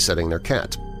babysitting their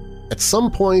cat. At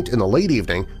some point in the late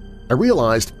evening, I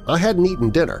realized I hadn't eaten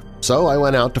dinner, so I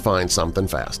went out to find something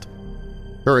fast.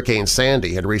 Hurricane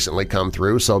Sandy had recently come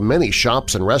through, so many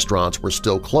shops and restaurants were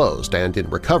still closed and in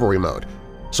recovery mode,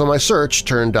 so my search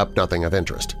turned up nothing of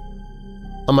interest.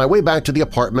 On my way back to the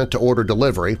apartment to order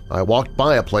delivery, I walked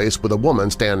by a place with a woman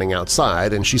standing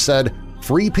outside and she said,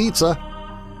 "Free pizza."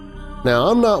 Now,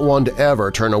 I'm not one to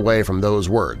ever turn away from those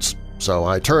words, so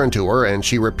I turned to her and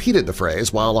she repeated the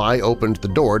phrase while I opened the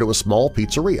door to a small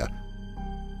pizzeria.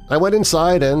 I went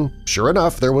inside and, sure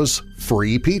enough, there was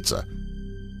free pizza.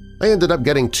 I ended up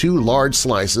getting 2 large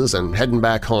slices and heading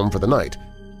back home for the night,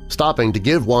 stopping to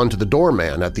give one to the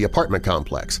doorman at the apartment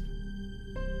complex.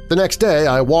 The next day,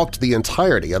 I walked the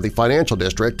entirety of the financial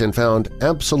district and found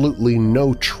absolutely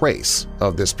no trace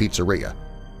of this pizzeria.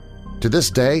 To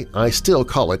this day, I still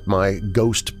call it my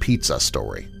ghost pizza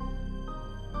story.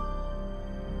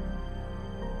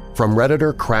 From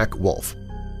Redditor Crack Wolf.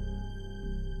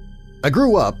 I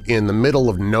grew up in the middle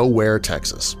of nowhere,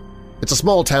 Texas. It's a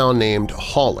small town named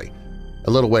Hawley,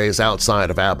 a little ways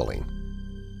outside of Abilene.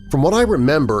 From what I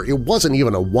remember, it wasn't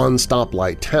even a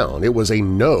one-stoplight town, it was a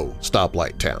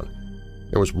no-stoplight town.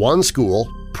 There was 1 school,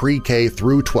 pre-K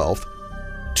through 12th,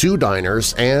 2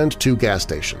 diners, and 2 gas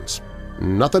stations.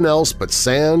 Nothing else but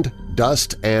sand,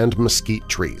 dust, and mesquite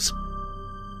trees.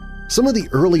 Some of the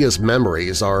earliest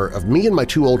memories are of me and my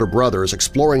 2 older brothers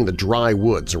exploring the dry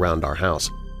woods around our house.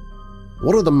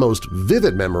 One of the most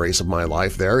vivid memories of my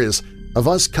life there is of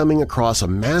us coming across a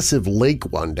massive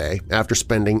lake one day after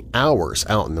spending hours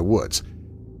out in the woods.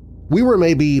 We were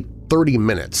maybe 30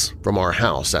 minutes from our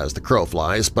house as the crow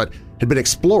flies, but had been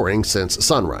exploring since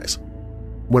sunrise.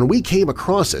 When we came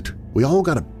across it, we all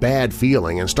got a bad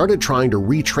feeling and started trying to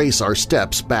retrace our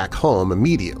steps back home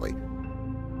immediately.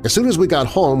 As soon as we got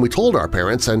home, we told our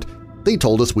parents, and they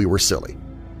told us we were silly.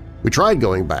 We tried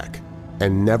going back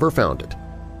and never found it.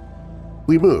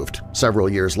 We moved several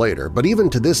years later, but even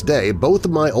to this day, both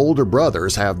of my older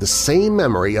brothers have the same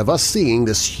memory of us seeing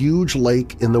this huge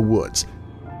lake in the woods.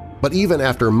 But even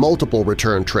after multiple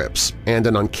return trips and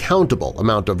an uncountable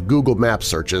amount of Google Maps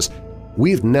searches,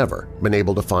 we've never been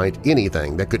able to find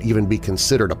anything that could even be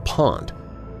considered a pond,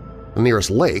 the nearest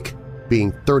lake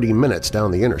being 30 minutes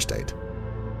down the interstate.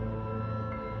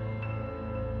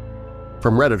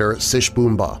 From Redditor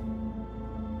Sishboomba.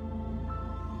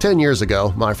 10 years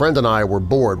ago, my friend and I were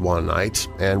bored one night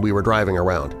and we were driving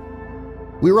around.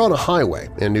 We were on a highway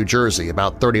in New Jersey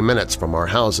about 30 minutes from our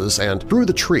houses, and through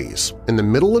the trees, in the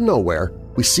middle of nowhere,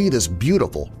 we see this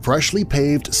beautiful, freshly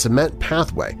paved cement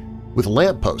pathway with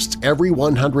lampposts every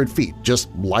 100 feet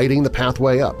just lighting the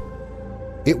pathway up.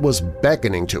 It was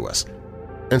beckoning to us,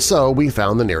 and so we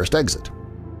found the nearest exit.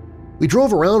 We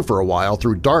drove around for a while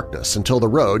through darkness until the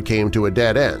road came to a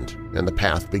dead end and the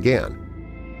path began.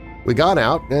 We got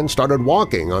out and started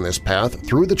walking on this path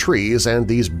through the trees and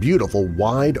these beautiful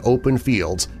wide-open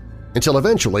fields until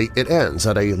eventually it ends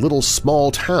at a little small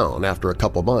town after a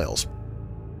couple miles.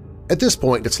 At this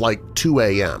point, it's like 2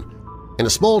 a.m. In a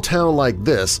small town like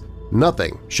this,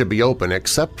 nothing should be open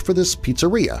except for this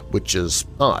pizzeria, which is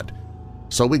odd.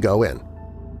 So we go in.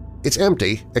 It's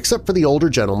empty except for the older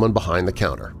gentleman behind the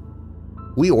counter.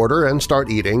 We order and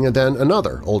start eating, and then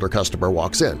another older customer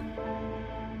walks in.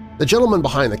 The gentleman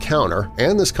behind the counter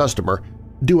and this customer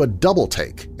do a double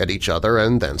take at each other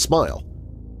and then smile.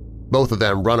 Both of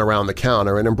them run around the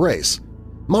counter and embrace.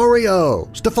 "Mario!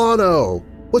 Stefano!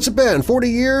 What's it been, 40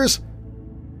 years?"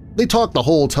 They talk the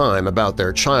whole time about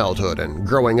their childhood and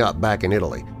growing up back in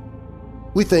Italy.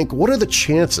 We think, what are the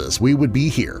chances we would be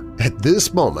here at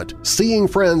this moment seeing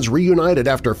friends reunited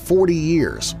after 40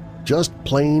 years? Just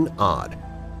plain odd.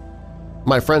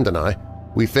 My friend and I,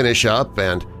 we finish up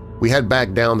and we head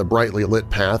back down the brightly lit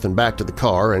path and back to the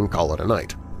car and call it a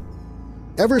night.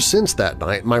 Ever since that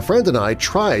night, my friend and I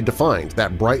tried to find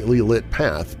that brightly lit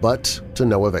path, but to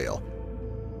no avail.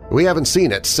 We haven't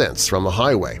seen it since from the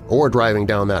highway or driving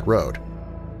down that road.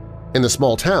 In the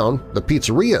small town, the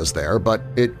pizzeria is there, but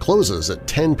it closes at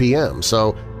 10 p.m.,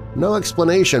 so no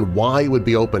explanation why it would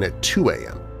be open at 2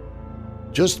 a.m.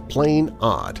 Just plain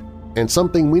odd, and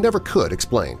something we never could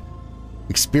explain.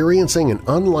 Experiencing an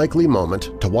unlikely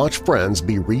moment to watch friends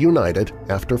be reunited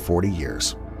after 40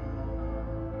 years.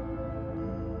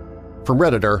 From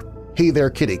Redditor, Hey There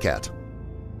Kitty Cat.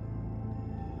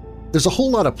 There's a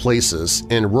whole lot of places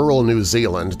in rural New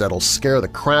Zealand that'll scare the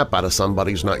crap out of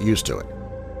somebody who's not used to it.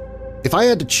 If I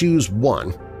had to choose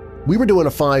one, we were doing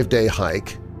a 5-day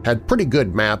hike, had pretty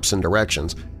good maps and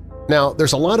directions. Now,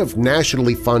 there's a lot of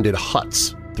nationally funded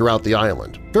huts throughout the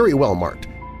island, very well marked.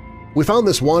 We found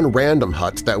this one random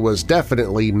hut that was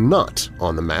definitely not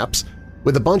on the maps,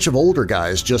 with a bunch of older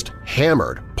guys just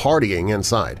hammered, partying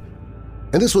inside.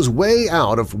 And this was way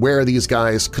out of where these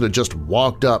guys could have just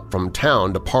walked up from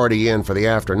town to party in for the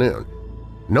afternoon.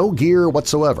 No gear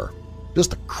whatsoever, just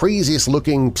the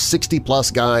craziest-looking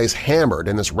 60-plus guys hammered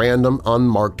in this random,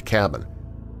 unmarked cabin.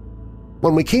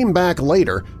 When we came back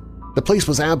later, the place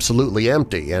was absolutely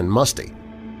empty and musty.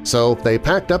 So they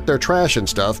packed up their trash and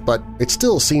stuff, but it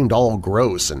still seemed all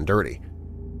gross and dirty.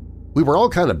 We were all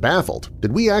kind of baffled.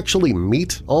 Did we actually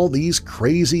meet all these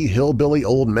crazy hillbilly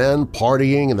old men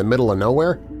partying in the middle of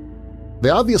nowhere? They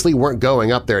obviously weren't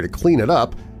going up there to clean it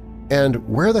up, and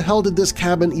where the hell did this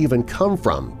cabin even come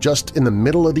from just in the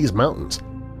middle of these mountains?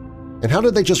 And how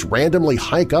did they just randomly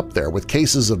hike up there with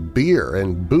cases of beer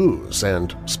and booze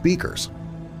and speakers?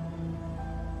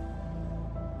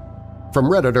 From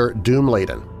Redditor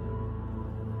Doom-Laden.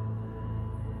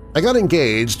 I got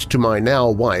engaged to my now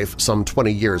wife some 20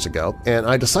 years ago, and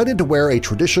I decided to wear a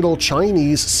traditional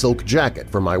Chinese silk jacket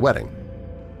for my wedding.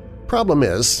 Problem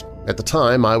is, at the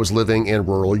time I was living in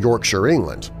rural Yorkshire,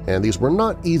 England, and these were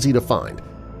not easy to find,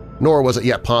 nor was it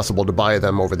yet possible to buy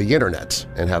them over the internet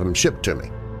and have them shipped to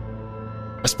me.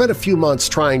 I spent a few months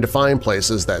trying to find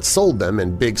places that sold them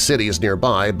in big cities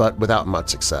nearby, but without much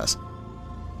success.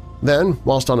 Then,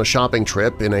 whilst on a shopping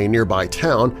trip in a nearby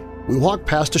town, we walked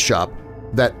past a shop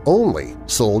that only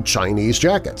sold Chinese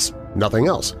jackets, nothing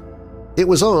else. It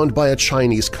was owned by a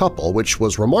Chinese couple, which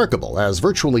was remarkable as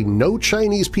virtually no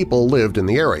Chinese people lived in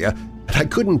the area, but I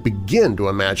couldn't begin to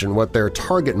imagine what their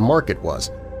target market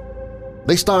was.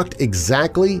 They stocked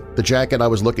exactly the jacket I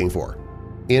was looking for,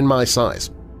 in my size,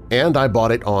 and I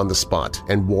bought it on the spot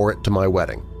and wore it to my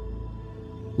wedding.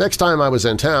 Next time I was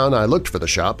in town, I looked for the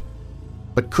shop,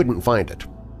 but couldn't find it.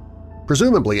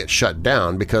 Presumably it shut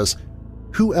down because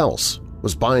who else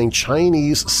was buying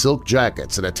Chinese silk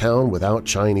jackets in a town without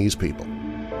Chinese people?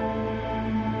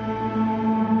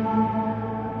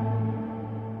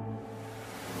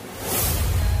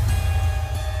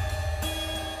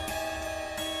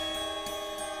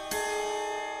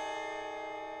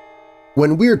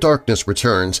 When Weird Darkness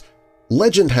returns,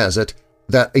 legend has it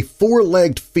that a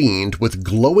four-legged fiend with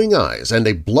glowing eyes and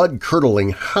a blood-curdling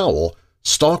howl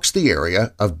stalks the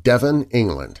area of Devon,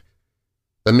 England.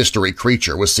 The mystery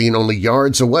creature was seen only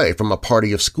yards away from a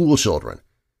party of schoolchildren.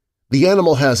 The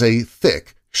animal has a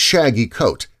thick, shaggy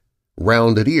coat,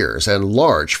 rounded ears, and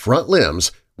large front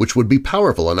limbs which would be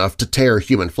powerful enough to tear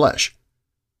human flesh.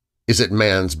 Is it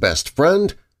man's best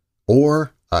friend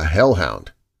or a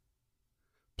hellhound?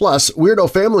 Plus, Weirdo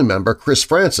Family member Chris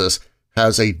Francis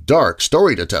has a dark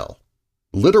story to tell.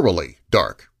 Literally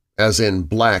dark, as in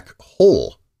black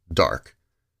hole dark.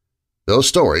 Those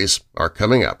stories are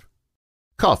coming up.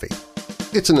 Coffee.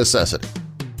 It's a necessity.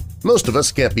 Most of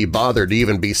us can't be bothered to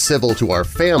even be civil to our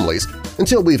families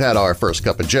until we've had our first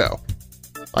cup of joe.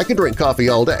 I can drink coffee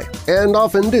all day, and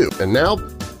often do, and now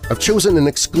I've chosen an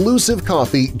exclusive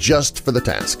coffee just for the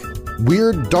task –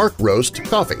 Weird Dark Roast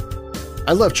Coffee.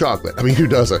 I love chocolate, I mean who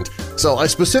doesn't, so I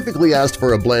specifically asked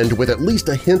for a blend with at least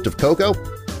a hint of cocoa,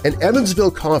 and Evansville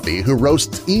Coffee, who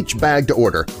roasts each bag to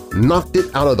order, knocked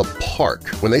it out of the park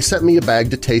when they sent me a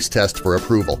bag to taste test for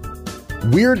approval.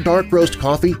 Weird Dark Roast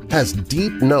Coffee has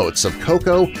deep notes of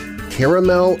cocoa,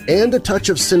 caramel, and a touch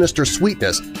of sinister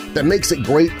sweetness that makes it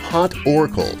great hot or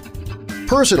cold.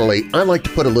 Personally, I like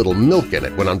to put a little milk in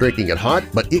it when I'm drinking it hot,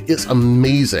 but it is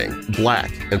amazing,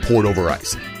 black, and poured over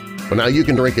ice. Well, now you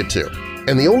can drink it too.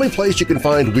 And the only place you can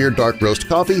find Weird Dark Roast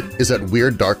Coffee is at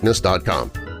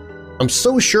WeirdDarkness.com. I'm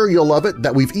so sure you'll love it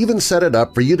that we've even set it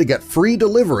up for you to get free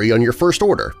delivery on your first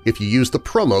order if you use the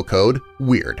promo code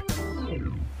WEIRD.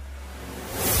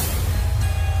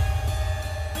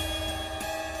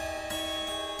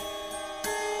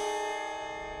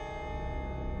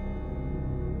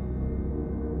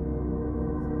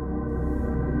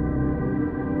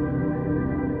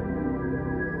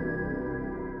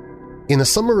 In the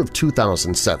summer of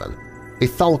 2007, a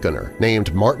falconer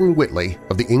named Martin Whitley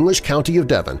of the English county of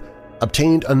Devon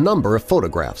obtained a number of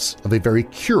photographs of a very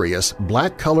curious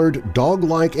black-colored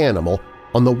dog-like animal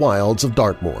on the wilds of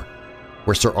Dartmoor,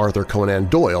 where Sir Arthur Conan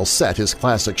Doyle set his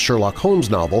classic Sherlock Holmes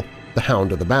novel, The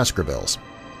Hound of the Baskervilles.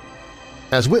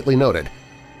 As Whitley noted,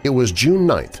 it was June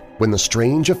 9th when the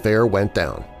strange affair went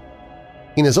down.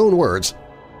 In his own words,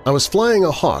 "I was flying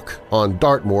a hawk on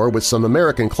Dartmoor with some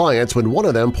American clients when one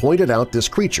of them pointed out this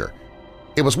creature.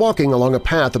 It was walking along a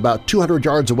path about 200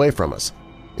 yards away from us.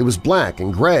 It was black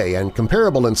and gray and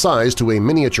comparable in size to a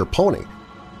miniature pony.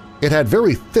 It had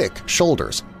very thick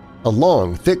shoulders, a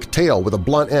long, thick tail with a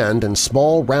blunt end and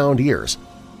small, round ears.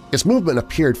 Its movement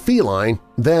appeared feline,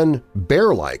 then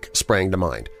bear-like sprang to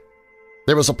mind.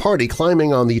 There was a party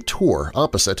climbing on the tor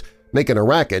opposite, making a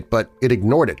racket, but it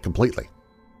ignored it completely."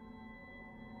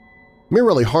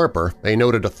 Miralee Harper, a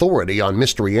noted authority on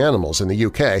mystery animals in the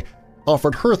UK,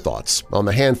 offered her thoughts on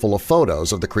the handful of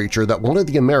photos of the creature that one of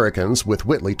the Americans with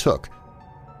Whitley took.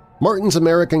 Martin's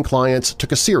American clients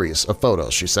took a series of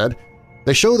photos, she said.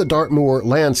 They show the Dartmoor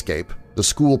landscape, the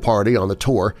school party on the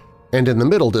tour, and in the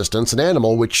middle distance an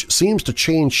animal which seems to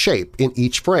change shape in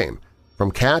each frame,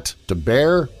 from cat to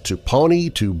bear to pony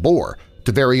to boar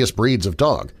to various breeds of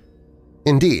dog.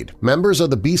 Indeed, members of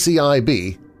the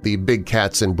BCIB, the Big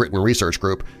Cats in Britain research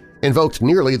group, invoked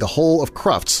nearly the whole of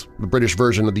Crufts, the British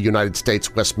version of the United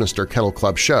States Westminster Kennel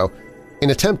Club show, in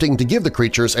attempting to give the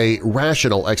creatures a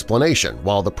rational explanation,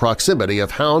 while the proximity of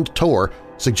Hound Tor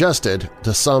suggested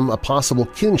to some a possible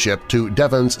kinship to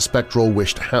Devon's spectral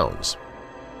wished hounds.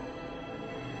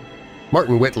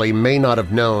 Martin Whitley may not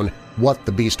have known what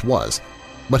the beast was,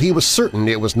 but he was certain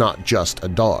it was not just a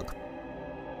dog.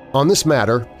 On this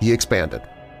matter, he expanded.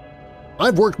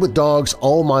 "I've worked with dogs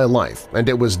all my life, and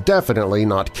it was definitely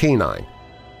not canine.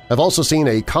 I've also seen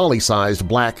a collie-sized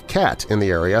black cat in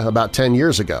the area about 10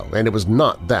 years ago, and it was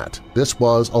not that. This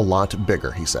was a lot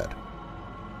bigger," he said.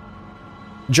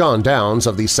 John Downs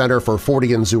of the Center for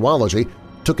Fortean Zoology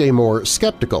took a more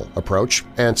skeptical approach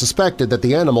and suspected that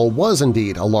the animal was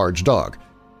indeed a large dog,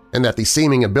 and that the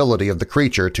seeming ability of the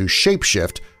creature to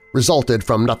shapeshift resulted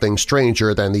from nothing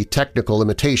stranger than the technical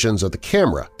limitations of the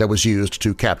camera that was used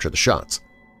to capture the shots.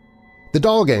 The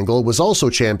dog angle was also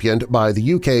championed by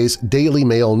the UK's Daily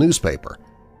Mail newspaper.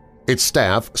 Its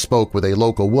staff spoke with a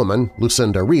local woman,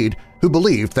 Lucinda Reed, who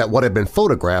believed that what had been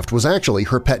photographed was actually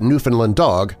her pet Newfoundland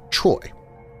dog, Troy.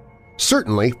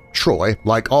 Certainly, Troy,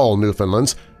 like all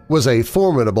Newfoundlands, was a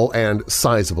formidable and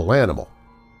sizable animal.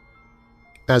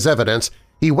 As evidence,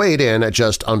 he weighed in at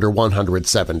just under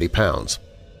 170 pounds.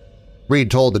 Reed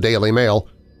told the Daily Mail,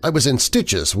 "I was in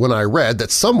stitches when I read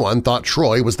that someone thought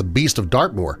Troy was the Beast of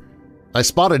Dartmoor. I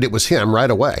spotted it was him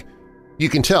right away. You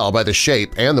can tell by the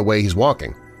shape and the way he's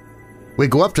walking. We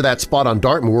go up to that spot on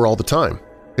Dartmoor all the time.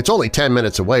 It's only 10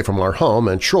 minutes away from our home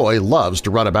and Troy loves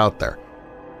to run about there.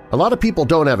 A lot of people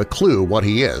don't have a clue what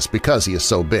he is because he is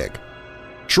so big.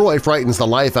 Troy frightens the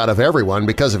life out of everyone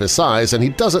because of his size, and he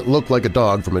doesn't look like a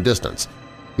dog from a distance.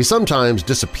 He sometimes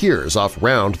disappears off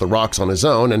round the rocks on his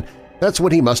own, and that's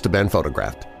when he must have been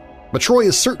photographed. But Troy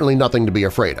is certainly nothing to be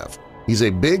afraid of. He's a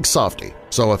big softy,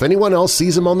 so if anyone else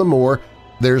sees him on the moor,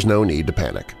 there's no need to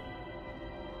panic."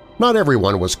 Not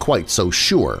everyone was quite so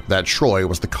sure that Troy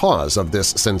was the cause of this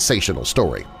sensational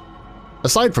story.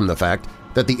 Aside from the fact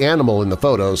that the animal in the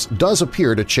photos does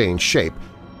appear to change shape,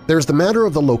 there's the matter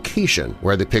of the location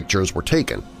where the pictures were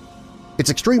taken. It's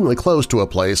extremely close to a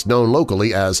place known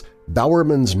locally as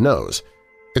Bowerman's Nose.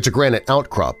 It's a granite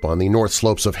outcrop on the north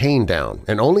slopes of Haindown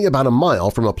and only about a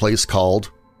mile from a place called,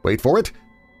 wait for it,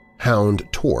 Hound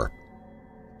Tor.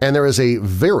 And there is a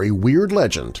very weird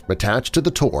legend attached to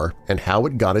the tor and how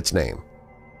it got its name.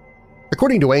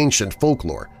 According to ancient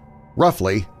folklore,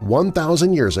 roughly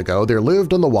 1,000 years ago there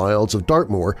lived on the wilds of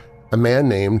Dartmoor a man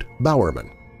named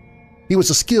Bowerman. He was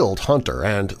a skilled hunter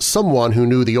and someone who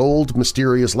knew the old,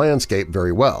 mysterious landscape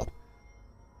very well.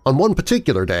 On one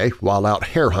particular day, while out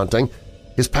hare hunting,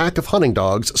 his pack of hunting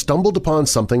dogs stumbled upon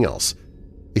something else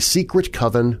 – a secret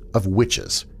coven of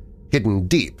witches, hidden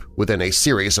deep within a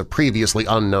series of previously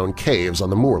unknown caves on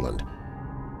the moorland.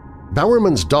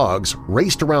 Bowerman's dogs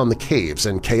raced around the caves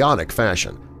in chaotic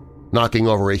fashion, knocking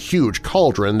over a huge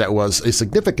cauldron that was a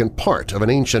significant part of an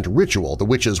ancient ritual the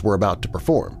witches were about to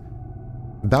perform.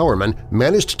 Bowerman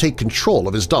managed to take control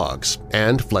of his dogs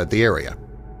and fled the area.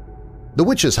 The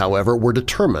witches, however, were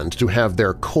determined to have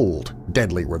their cold,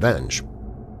 deadly revenge.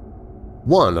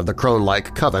 One of the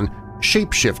crone-like coven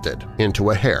shape-shifted into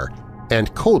a hare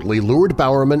and coldly lured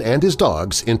Bowerman and his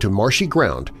dogs into marshy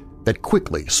ground that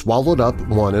quickly swallowed up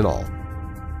one and all.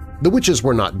 The witches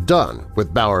were not done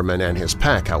with Bowerman and his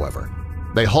pack, however.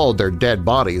 They hauled their dead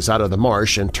bodies out of the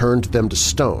marsh and turned them to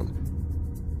stone.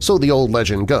 So the old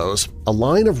legend goes, a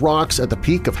line of rocks at the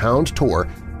peak of Hound Tor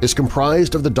is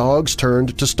comprised of the dogs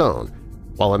turned to stone,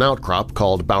 while an outcrop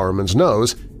called Bowerman's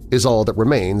Nose is all that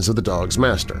remains of the dog's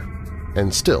master.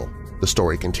 And still, the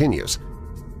story continues.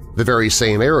 The very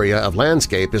same area of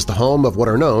landscape is the home of what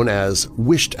are known as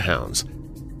wished hounds.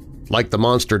 Like the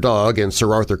monster dog in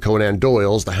Sir Arthur Conan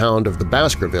Doyle's The Hound of the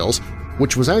Baskervilles,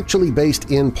 which was actually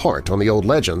based in part on the old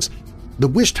legends, the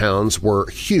wished hounds were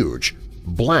huge,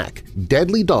 black,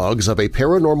 deadly dogs of a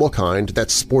paranormal kind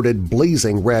that sported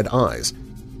blazing red eyes.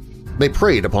 They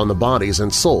preyed upon the bodies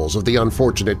and souls of the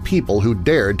unfortunate people who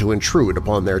dared to intrude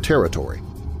upon their territory.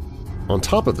 On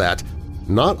top of that,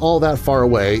 not all that far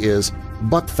away is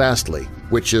Buckfastleigh,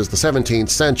 which is the 17th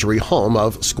century home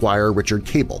of Squire Richard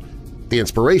Cable, the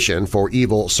inspiration for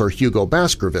evil Sir Hugo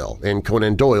Baskerville in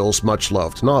Conan Doyle's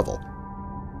much-loved novel.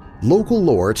 Local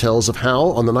lore tells of how,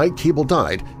 on the night Cable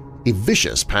died, a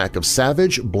vicious pack of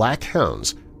savage black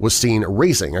hounds was seen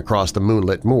racing across the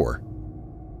moonlit moor.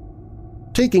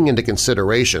 Taking into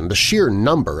consideration the sheer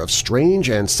number of strange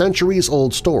and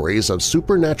centuries-old stories of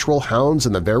supernatural hounds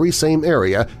in the very same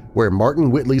area where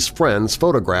Martin Whitley's friends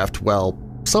photographed, well,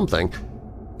 something,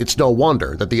 it's no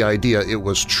wonder that the idea it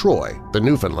was Troy, the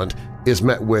Newfoundland, is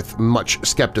met with much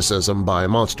skepticism by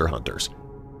monster hunters.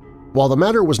 While the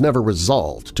matter was never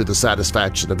resolved to the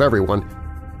satisfaction of everyone,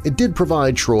 it did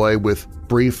provide Troy with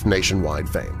brief nationwide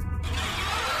fame.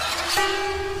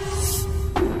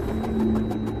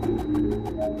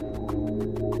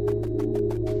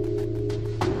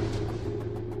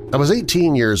 I was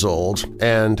 18 years old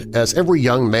and, as every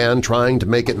young man trying to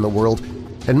make it in the world,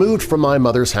 had moved from my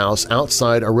mother's house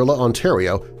outside Arilla,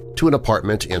 Ontario to an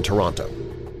apartment in Toronto.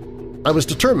 I was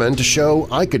determined to show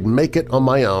I could make it on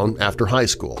my own after high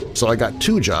school, so I got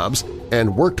 2 jobs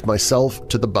and worked myself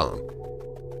to the bone.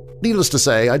 Needless to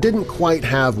say, I didn't quite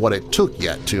have what it took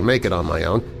yet to make it on my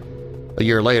own. A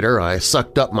year later, I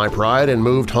sucked up my pride and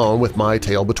moved home with my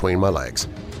tail between my legs.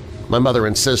 My mother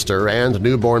and sister and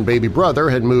newborn baby brother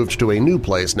had moved to a new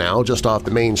place now just off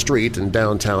the main street in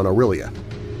downtown Orillia.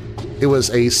 It was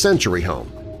a century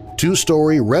home,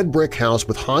 2-story red brick house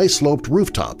with high-sloped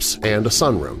rooftops and a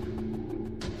sunroom.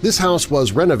 This house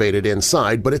was renovated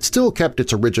inside, but it still kept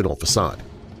its original facade.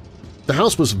 The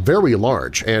house was very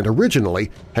large and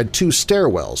originally had 2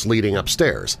 stairwells leading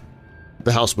upstairs.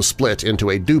 The house was split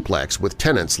into a duplex with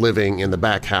tenants living in the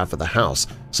back half of the house,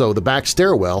 so the back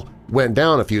stairwell went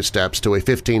down a few steps to a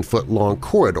 15-foot-long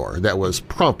corridor that was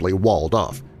promptly walled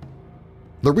off.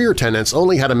 The rear tenants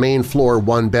only had a main-floor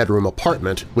 1-bedroom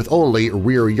apartment with only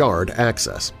rear yard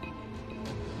access.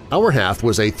 Our half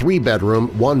was a 3-bedroom,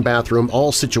 1-bathroom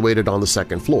all situated on the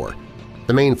second floor.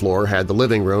 The main floor had the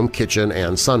living room, kitchen,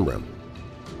 and sunroom.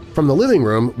 From the living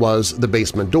room was the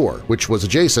basement door, which was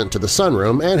adjacent to the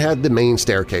sunroom and had the main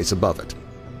staircase above it.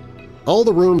 All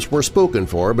the rooms were spoken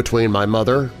for between my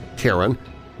mother, Karen,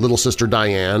 little sister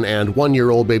Diane, and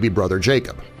 1-year-old baby brother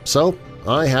Jacob, so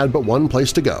I had but one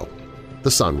place to go – the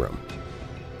sunroom.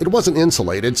 It wasn't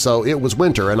insulated, so it was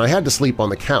winter and I had to sleep on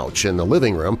the couch in the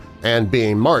living room, and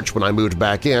being March when I moved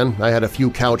back in, I had a few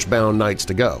couch-bound nights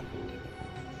to go.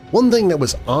 One thing that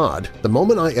was odd, the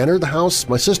moment I entered the house,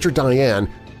 my sister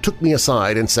Diane took me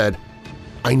aside and said,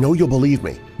 "I know you'll believe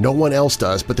me, no one else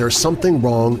does, but there's something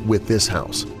wrong with this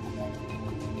house."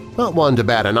 Not one to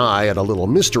bat an eye at a little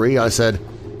mystery, I said,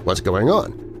 "What's going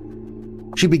on?"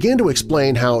 She began to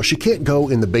explain how she can't go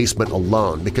in the basement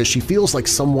alone because she feels like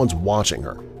someone's watching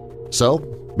her. So,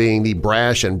 being the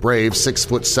brash and brave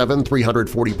 6'7",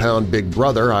 340-pound big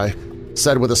brother, I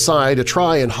said with a sigh to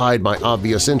try and hide my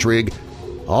obvious intrigue,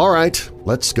 "All right,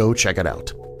 let's go check it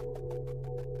out."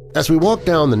 As we walk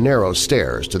down the narrow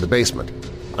stairs to the basement,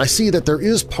 I see that there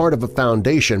is part of a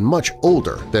foundation much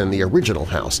older than the original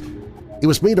house. It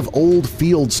was made of old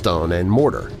fieldstone and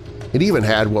mortar. It even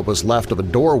had what was left of a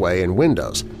doorway and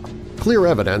windows, clear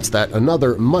evidence that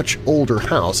another much older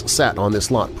house sat on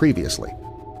this lot previously.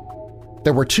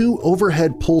 There were 2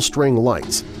 overhead pull-string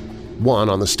lights, one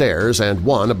on the stairs and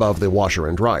one above the washer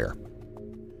and dryer.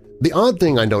 The odd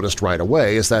thing I noticed right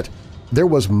away is that there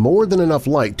was more than enough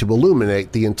light to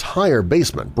illuminate the entire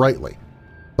basement brightly,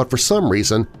 but for some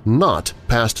reason not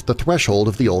past the threshold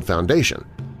of the old foundation.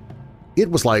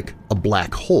 It was like a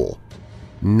black hole.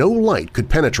 No light could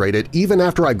penetrate it even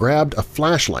after I grabbed a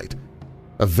flashlight.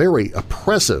 A very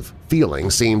oppressive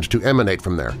feeling seemed to emanate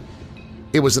from there.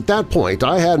 It was at that point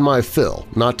I had my fill.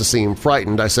 Not to seem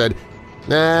frightened, I said,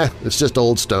 "Nah, it's just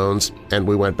old stones," and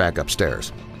we went back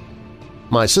upstairs.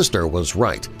 My sister was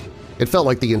right. It felt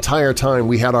like the entire time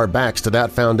we had our backs to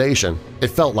that foundation, it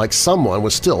felt like someone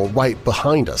was still right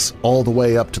behind us all the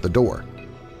way up to the door.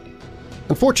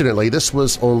 Unfortunately, this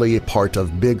was only a part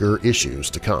of bigger issues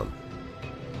to come.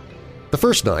 The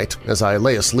first night, as I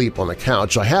lay asleep on the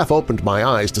couch, I half opened my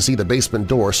eyes to see the basement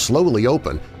door slowly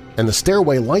open and the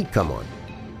stairway light come on.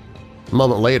 A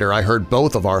moment later, I heard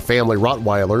both of our family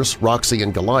Rottweilers, Roxy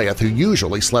and Goliath, who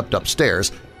usually slept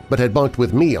upstairs but had bunked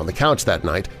with me on the couch that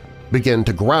night, began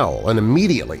to growl, and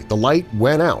immediately the light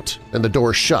went out and the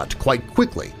door shut quite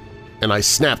quickly, and I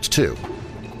snapped to.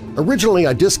 Originally,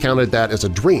 I discounted that as a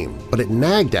dream, but it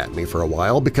nagged at me for a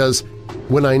while because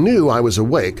when I knew I was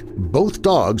awake, both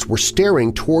dogs were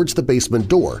staring towards the basement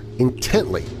door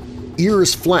intently,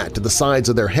 ears flat to the sides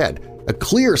of their head, a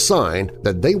clear sign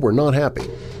that they were not happy.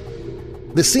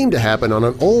 This seemed to happen on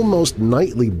an almost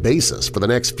nightly basis for the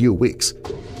next few weeks.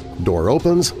 Door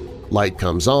opens, light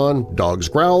comes on, dogs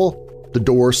growl, the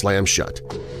door slams shut.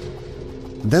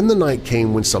 Then the night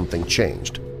came when something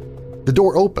changed. The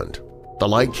door opened, the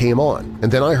light came on,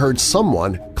 and then I heard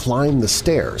someone climb the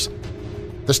stairs.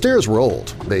 The stairs were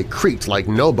old. They creaked like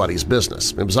nobody's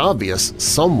business. It was obvious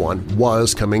someone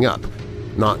was coming up,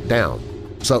 not down,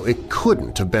 so it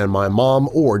couldn't have been my mom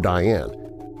or Diane.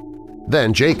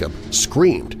 Then Jacob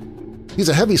screamed. He's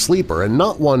a heavy sleeper and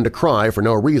not one to cry for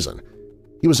no reason.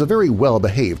 He was a very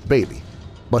well-behaved baby.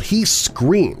 But he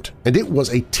screamed, and it was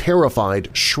a terrified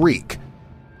shriek.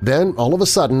 Then, all of a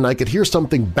sudden, I could hear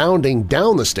something bounding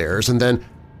down the stairs, and then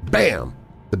 – bam!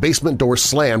 The basement door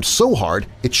slammed so hard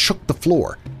it shook the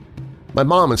floor. My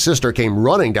mom and sister came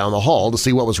running down the hall to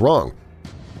see what was wrong.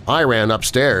 I ran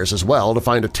upstairs as well to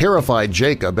find a terrified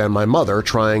Jacob and my mother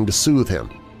trying to soothe him.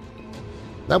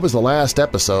 That was the last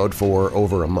episode for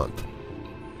over a month.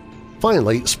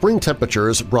 Finally, spring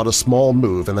temperatures brought a small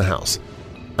move in the house.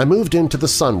 I moved into the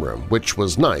sunroom, which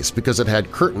was nice because it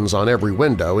had curtains on every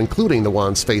window, including the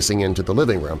ones facing into the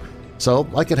living room, so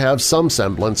I could have some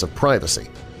semblance of privacy.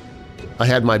 I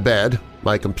had my bed,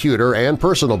 my computer, and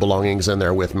personal belongings in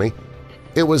there with me.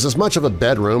 It was as much of a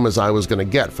bedroom as I was going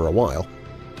to get for a while.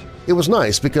 It was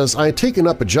nice because I had taken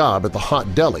up a job at the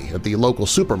hot deli at the local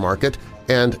supermarket,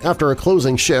 and after a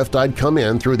closing shift I'd come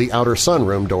in through the outer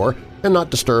sunroom door and not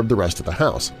disturb the rest of the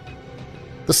house.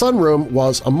 The sunroom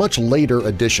was a much later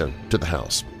addition to the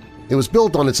house. It was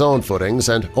built on its own footings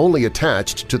and only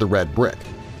attached to the red brick.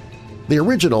 The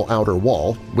original outer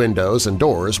wall, windows, and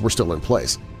doors were still in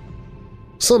place.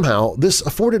 Somehow, this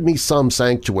afforded me some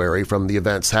sanctuary from the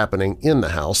events happening in the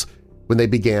house when they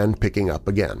began picking up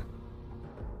again.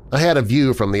 I had a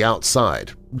view from the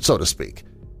outside, so to speak.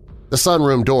 The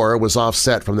sunroom door was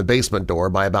offset from the basement door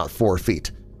by about 4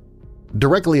 feet.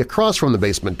 Directly across from the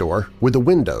basement door were the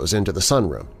windows into the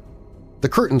sunroom. The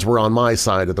curtains were on my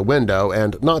side of the window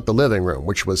and not the living room,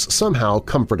 which was somehow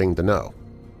comforting to know.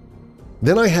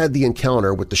 Then I had the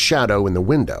encounter with the shadow in the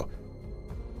window.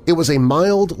 It was a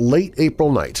mild, late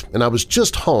April night, and I was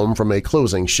just home from a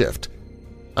closing shift.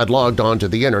 I'd logged onto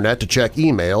the internet to check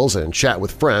emails and chat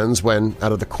with friends when,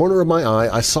 out of the corner of my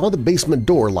eye, I saw the basement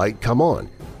door light come on.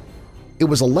 It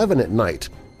was 11 at night.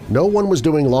 No one was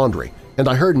doing laundry, and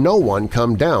I heard no one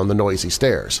come down the noisy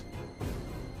stairs.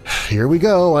 Here we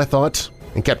go, I thought,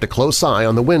 and kept a close eye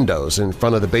on the windows in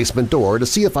front of the basement door to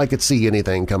see if I could see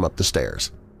anything come up the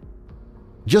stairs.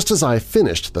 Just as I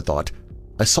finished the thought,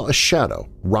 I saw a shadow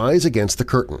rise against the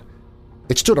curtain.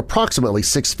 It stood approximately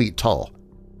 6 feet tall.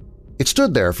 It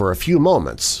stood there for a few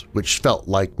moments, which felt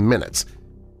like minutes.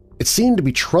 It seemed to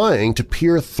be trying to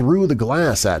peer through the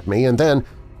glass at me, and then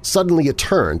suddenly it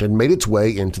turned and made its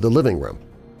way into the living room.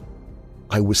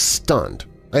 I was stunned.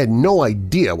 I had no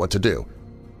idea what to do.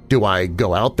 Do I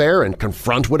go out there and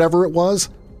confront whatever it was?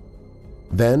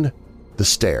 Then the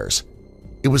stairs.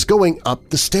 It was going up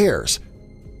the stairs.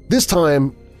 This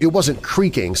time, it wasn't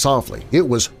creaking softly. It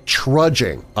was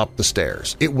trudging up the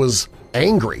stairs. It was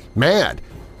angry, mad.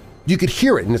 You could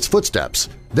hear it in its footsteps.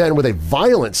 Then, with a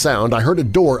violent sound, I heard a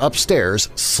door upstairs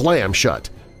slam shut.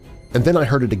 And then I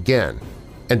heard it again,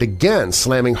 and again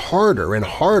slamming harder and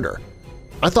harder.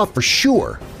 I thought for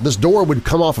sure this door would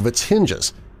come off of its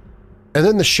hinges. And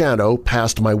then the shadow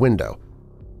passed my window,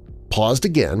 paused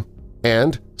again,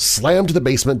 and slammed the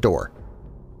basement door.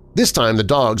 This time the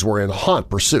dogs were in hot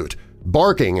pursuit,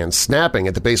 barking and snapping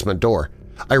at the basement door.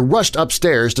 I rushed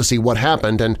upstairs to see what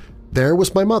happened, and there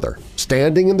was my mother,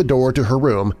 standing in the door to her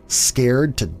room,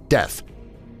 scared to death.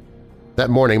 That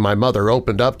morning my mother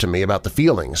opened up to me about the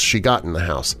feelings she got in the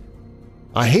house.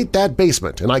 "I hate that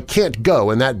basement, and I can't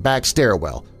go in that back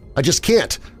stairwell. I just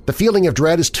can't. The feeling of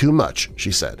dread is too much,"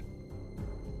 she said.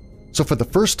 So for the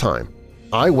first time,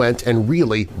 I went and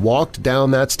really walked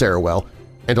down that stairwell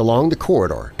and along the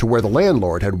corridor to where the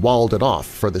landlord had walled it off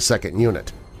for the second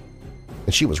unit.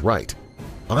 And she was right.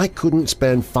 I couldn't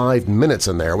spend 5 minutes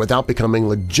in there without becoming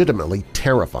legitimately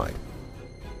terrified.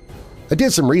 I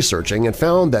did some researching and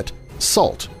found that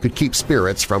salt could keep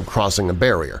spirits from crossing a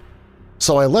barrier,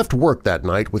 so I left work that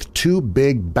night with 2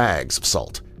 big bags of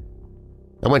salt.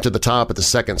 I went to the top of the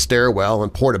second stairwell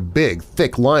and poured a big,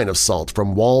 thick line of salt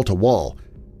from wall to wall.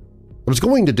 I was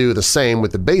going to do the same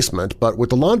with the basement, but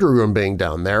with the laundry room being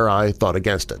down there, I thought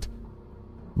against it.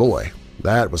 Boy,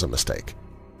 that was a mistake.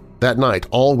 That night,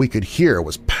 all we could hear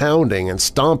was pounding and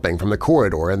stomping from the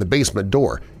corridor and the basement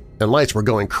door, and lights were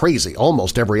going crazy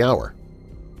almost every hour.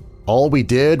 All we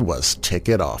did was tick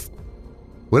it off.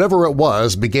 Whatever it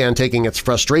was began taking its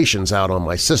frustrations out on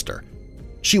my sister.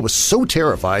 She was so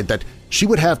terrified that she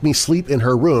would have me sleep in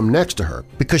her room next to her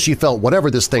because she felt whatever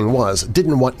this thing was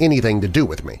didn't want anything to do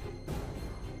with me.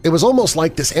 It was almost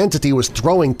like this entity was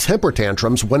throwing temper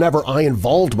tantrums whenever I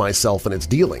involved myself in its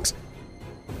dealings.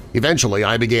 Eventually,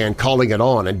 I began calling it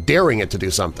on and daring it to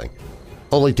do something,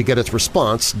 only to get its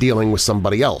response dealing with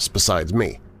somebody else besides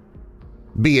me.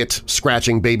 Be it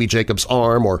scratching baby Jacob's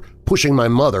arm or pushing my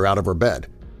mother out of her bed.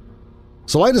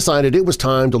 So I decided it was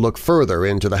time to look further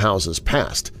into the house's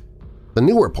past. The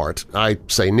newer part, I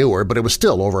say newer, but it was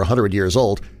still over 100 years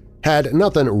old, had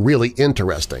nothing really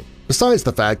interesting, besides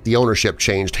the fact the ownership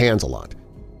changed hands a lot.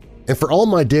 And for all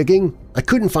my digging, I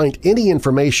couldn't find any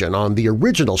information on the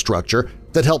original structure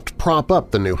that helped prop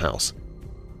up the new house.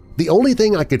 The only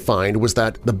thing I could find was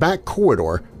that the back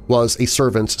corridor was a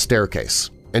servant's staircase,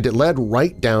 and it led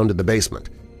right down to the basement.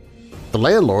 The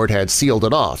landlord had sealed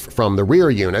it off from the rear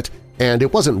unit, and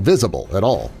it wasn't visible at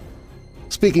all.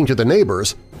 Speaking to the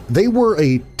neighbors, they were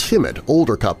a timid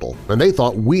older couple, and they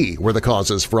thought we were the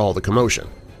causes for all the commotion.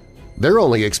 Their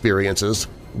only experiences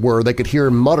were they could hear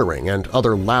muttering and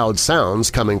other loud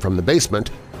sounds coming from the basement,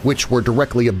 which were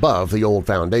directly above the old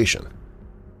foundation.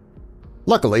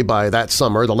 Luckily, by that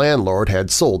summer the landlord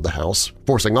had sold the house,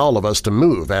 forcing all of us to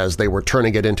move as they were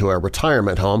turning it into a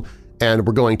retirement home and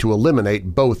were going to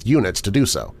eliminate both units to do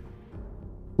so.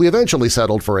 We eventually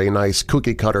settled for a nice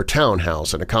cookie-cutter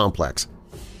townhouse in a complex.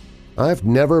 I've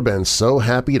never been so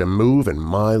happy to move in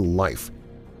my life.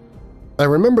 I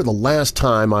remember the last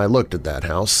time I looked at that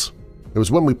house. It was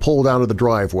when we pulled out of the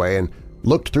driveway and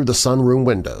looked through the sunroom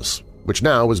windows, which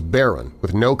now was barren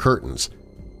with no curtains,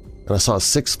 and I saw a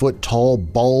 6-foot-tall,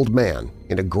 bald man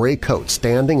in a gray coat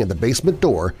standing in the basement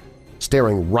door,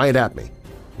 staring right at me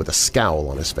with a scowl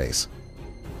on his face.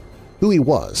 Who he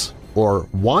was, or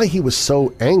why he was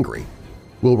so angry,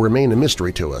 will remain a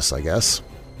mystery to us, I guess,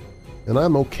 and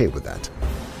I'm okay with that.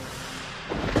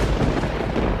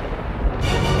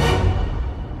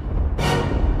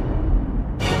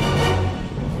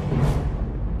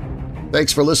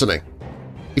 Thanks for listening.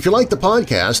 If you like the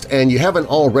podcast and you haven't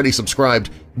already subscribed,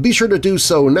 be sure to do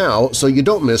so now so you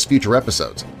don't miss future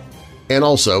episodes. And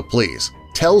also, please,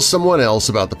 tell someone else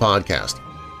about the podcast.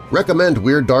 Recommend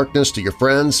Weird Darkness to your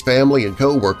friends, family, and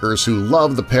co-workers who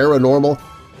love the paranormal,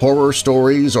 horror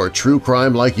stories, or true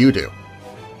crime like you do.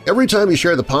 Every time you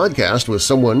share the podcast with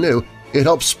someone new, it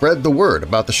helps spread the word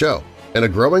about the show, and a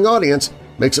growing audience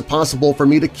makes it possible for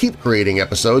me to keep creating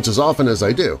episodes as often as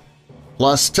I do.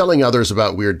 Plus, telling others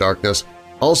about Weird Darkness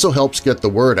also helps get the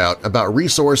word out about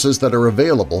resources that are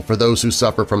available for those who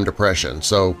suffer from depression,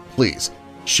 so please,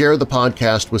 share the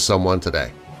podcast with someone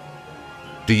today.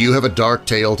 Do you have a dark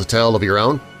tale to tell of your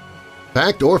own?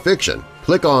 Fact or fiction,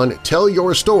 click on Tell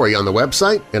Your Story on the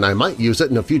website and I might use it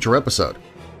in a future episode.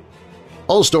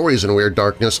 All stories in Weird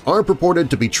Darkness are purported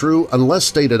to be true unless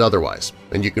stated otherwise,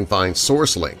 and you can find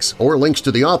source links or links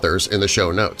to the authors in the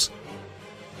show notes.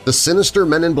 The Sinister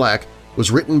Men in Black was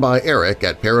written by Eric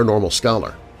at Paranormal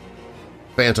Scholar.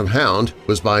 Phantom Hound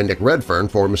was by Nick Redfern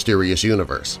for Mysterious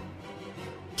Universe.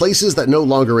 Places That No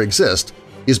Longer Exist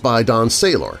is by Don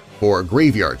Saylor for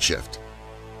Graveyard Shift.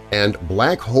 And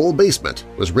Black Hole Basement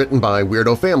was written by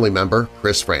Weirdo Family member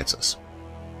Chris Francis.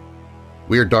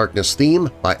 Weird Darkness theme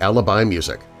by Alibi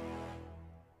Music.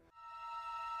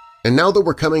 And now that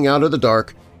we're coming out of the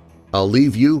dark, I'll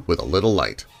leave you with a little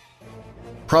light.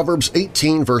 Proverbs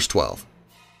 18 verse 12.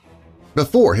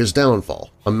 Before his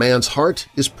downfall, a man's heart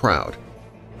is proud,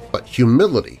 but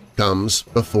humility comes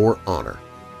before honor.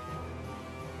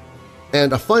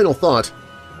 And a final thought,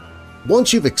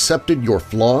 once you've accepted your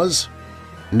flaws,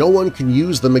 no one can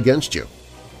use them against you.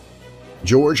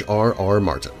 George R.R.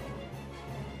 Martin.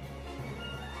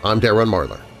 I'm Darren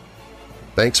Marlar.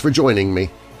 Thanks for joining me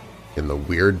in the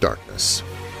Weird Darkness.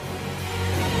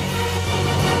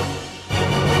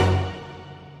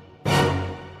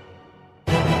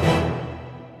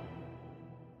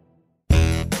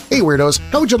 Hey Weirdos,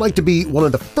 how would you like to be one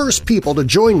of the first people to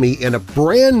join me in a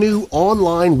brand new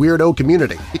online weirdo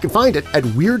community? You can find it at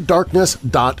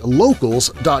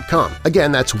weirddarkness.locals.com.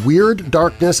 Again, that's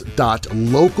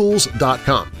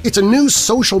weirddarkness.locals.com. It's a new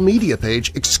social media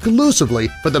page exclusively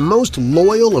for the most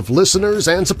loyal of listeners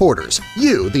and supporters,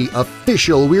 you, the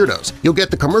official Weirdos. You'll get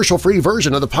the commercial-free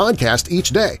version of the podcast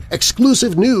each day,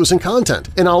 exclusive news and content,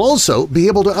 and I'll also be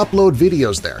able to upload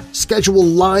videos there, schedule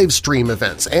live stream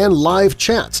events, and live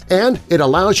chats. And it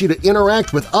allows you to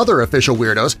interact with other official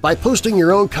Weirdos by posting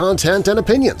your own content and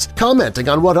opinions, commenting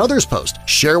on what others post,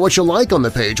 share what you like on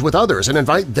the page with others and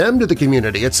invite them to the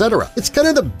community, etc. It's kind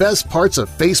of the best parts of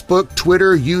Facebook,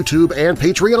 Twitter, YouTube, and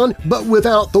Patreon, but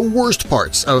without the worst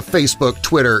parts of Facebook,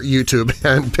 Twitter, YouTube,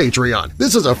 and Patreon.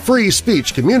 This is a free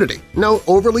speech community. No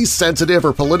overly sensitive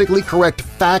or politically correct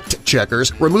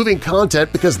fact-checkers removing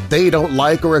content because they don't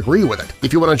like or agree with it.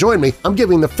 If you want to join me, I'm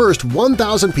giving the first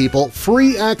 1,000 people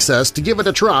free access to give it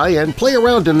a try and play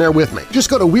around in there with me.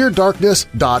 Just go to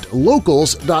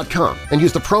weirddarkness.locals.com and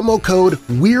use the promo code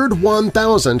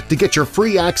WEIRD1000 to get your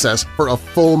free access for a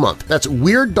full month. That's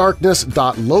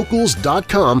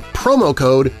weirddarkness.locals.com, promo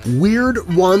code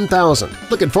WEIRD1000.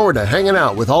 Looking forward to hanging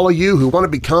out with all of you who want to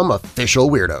become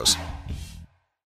official Weirdos.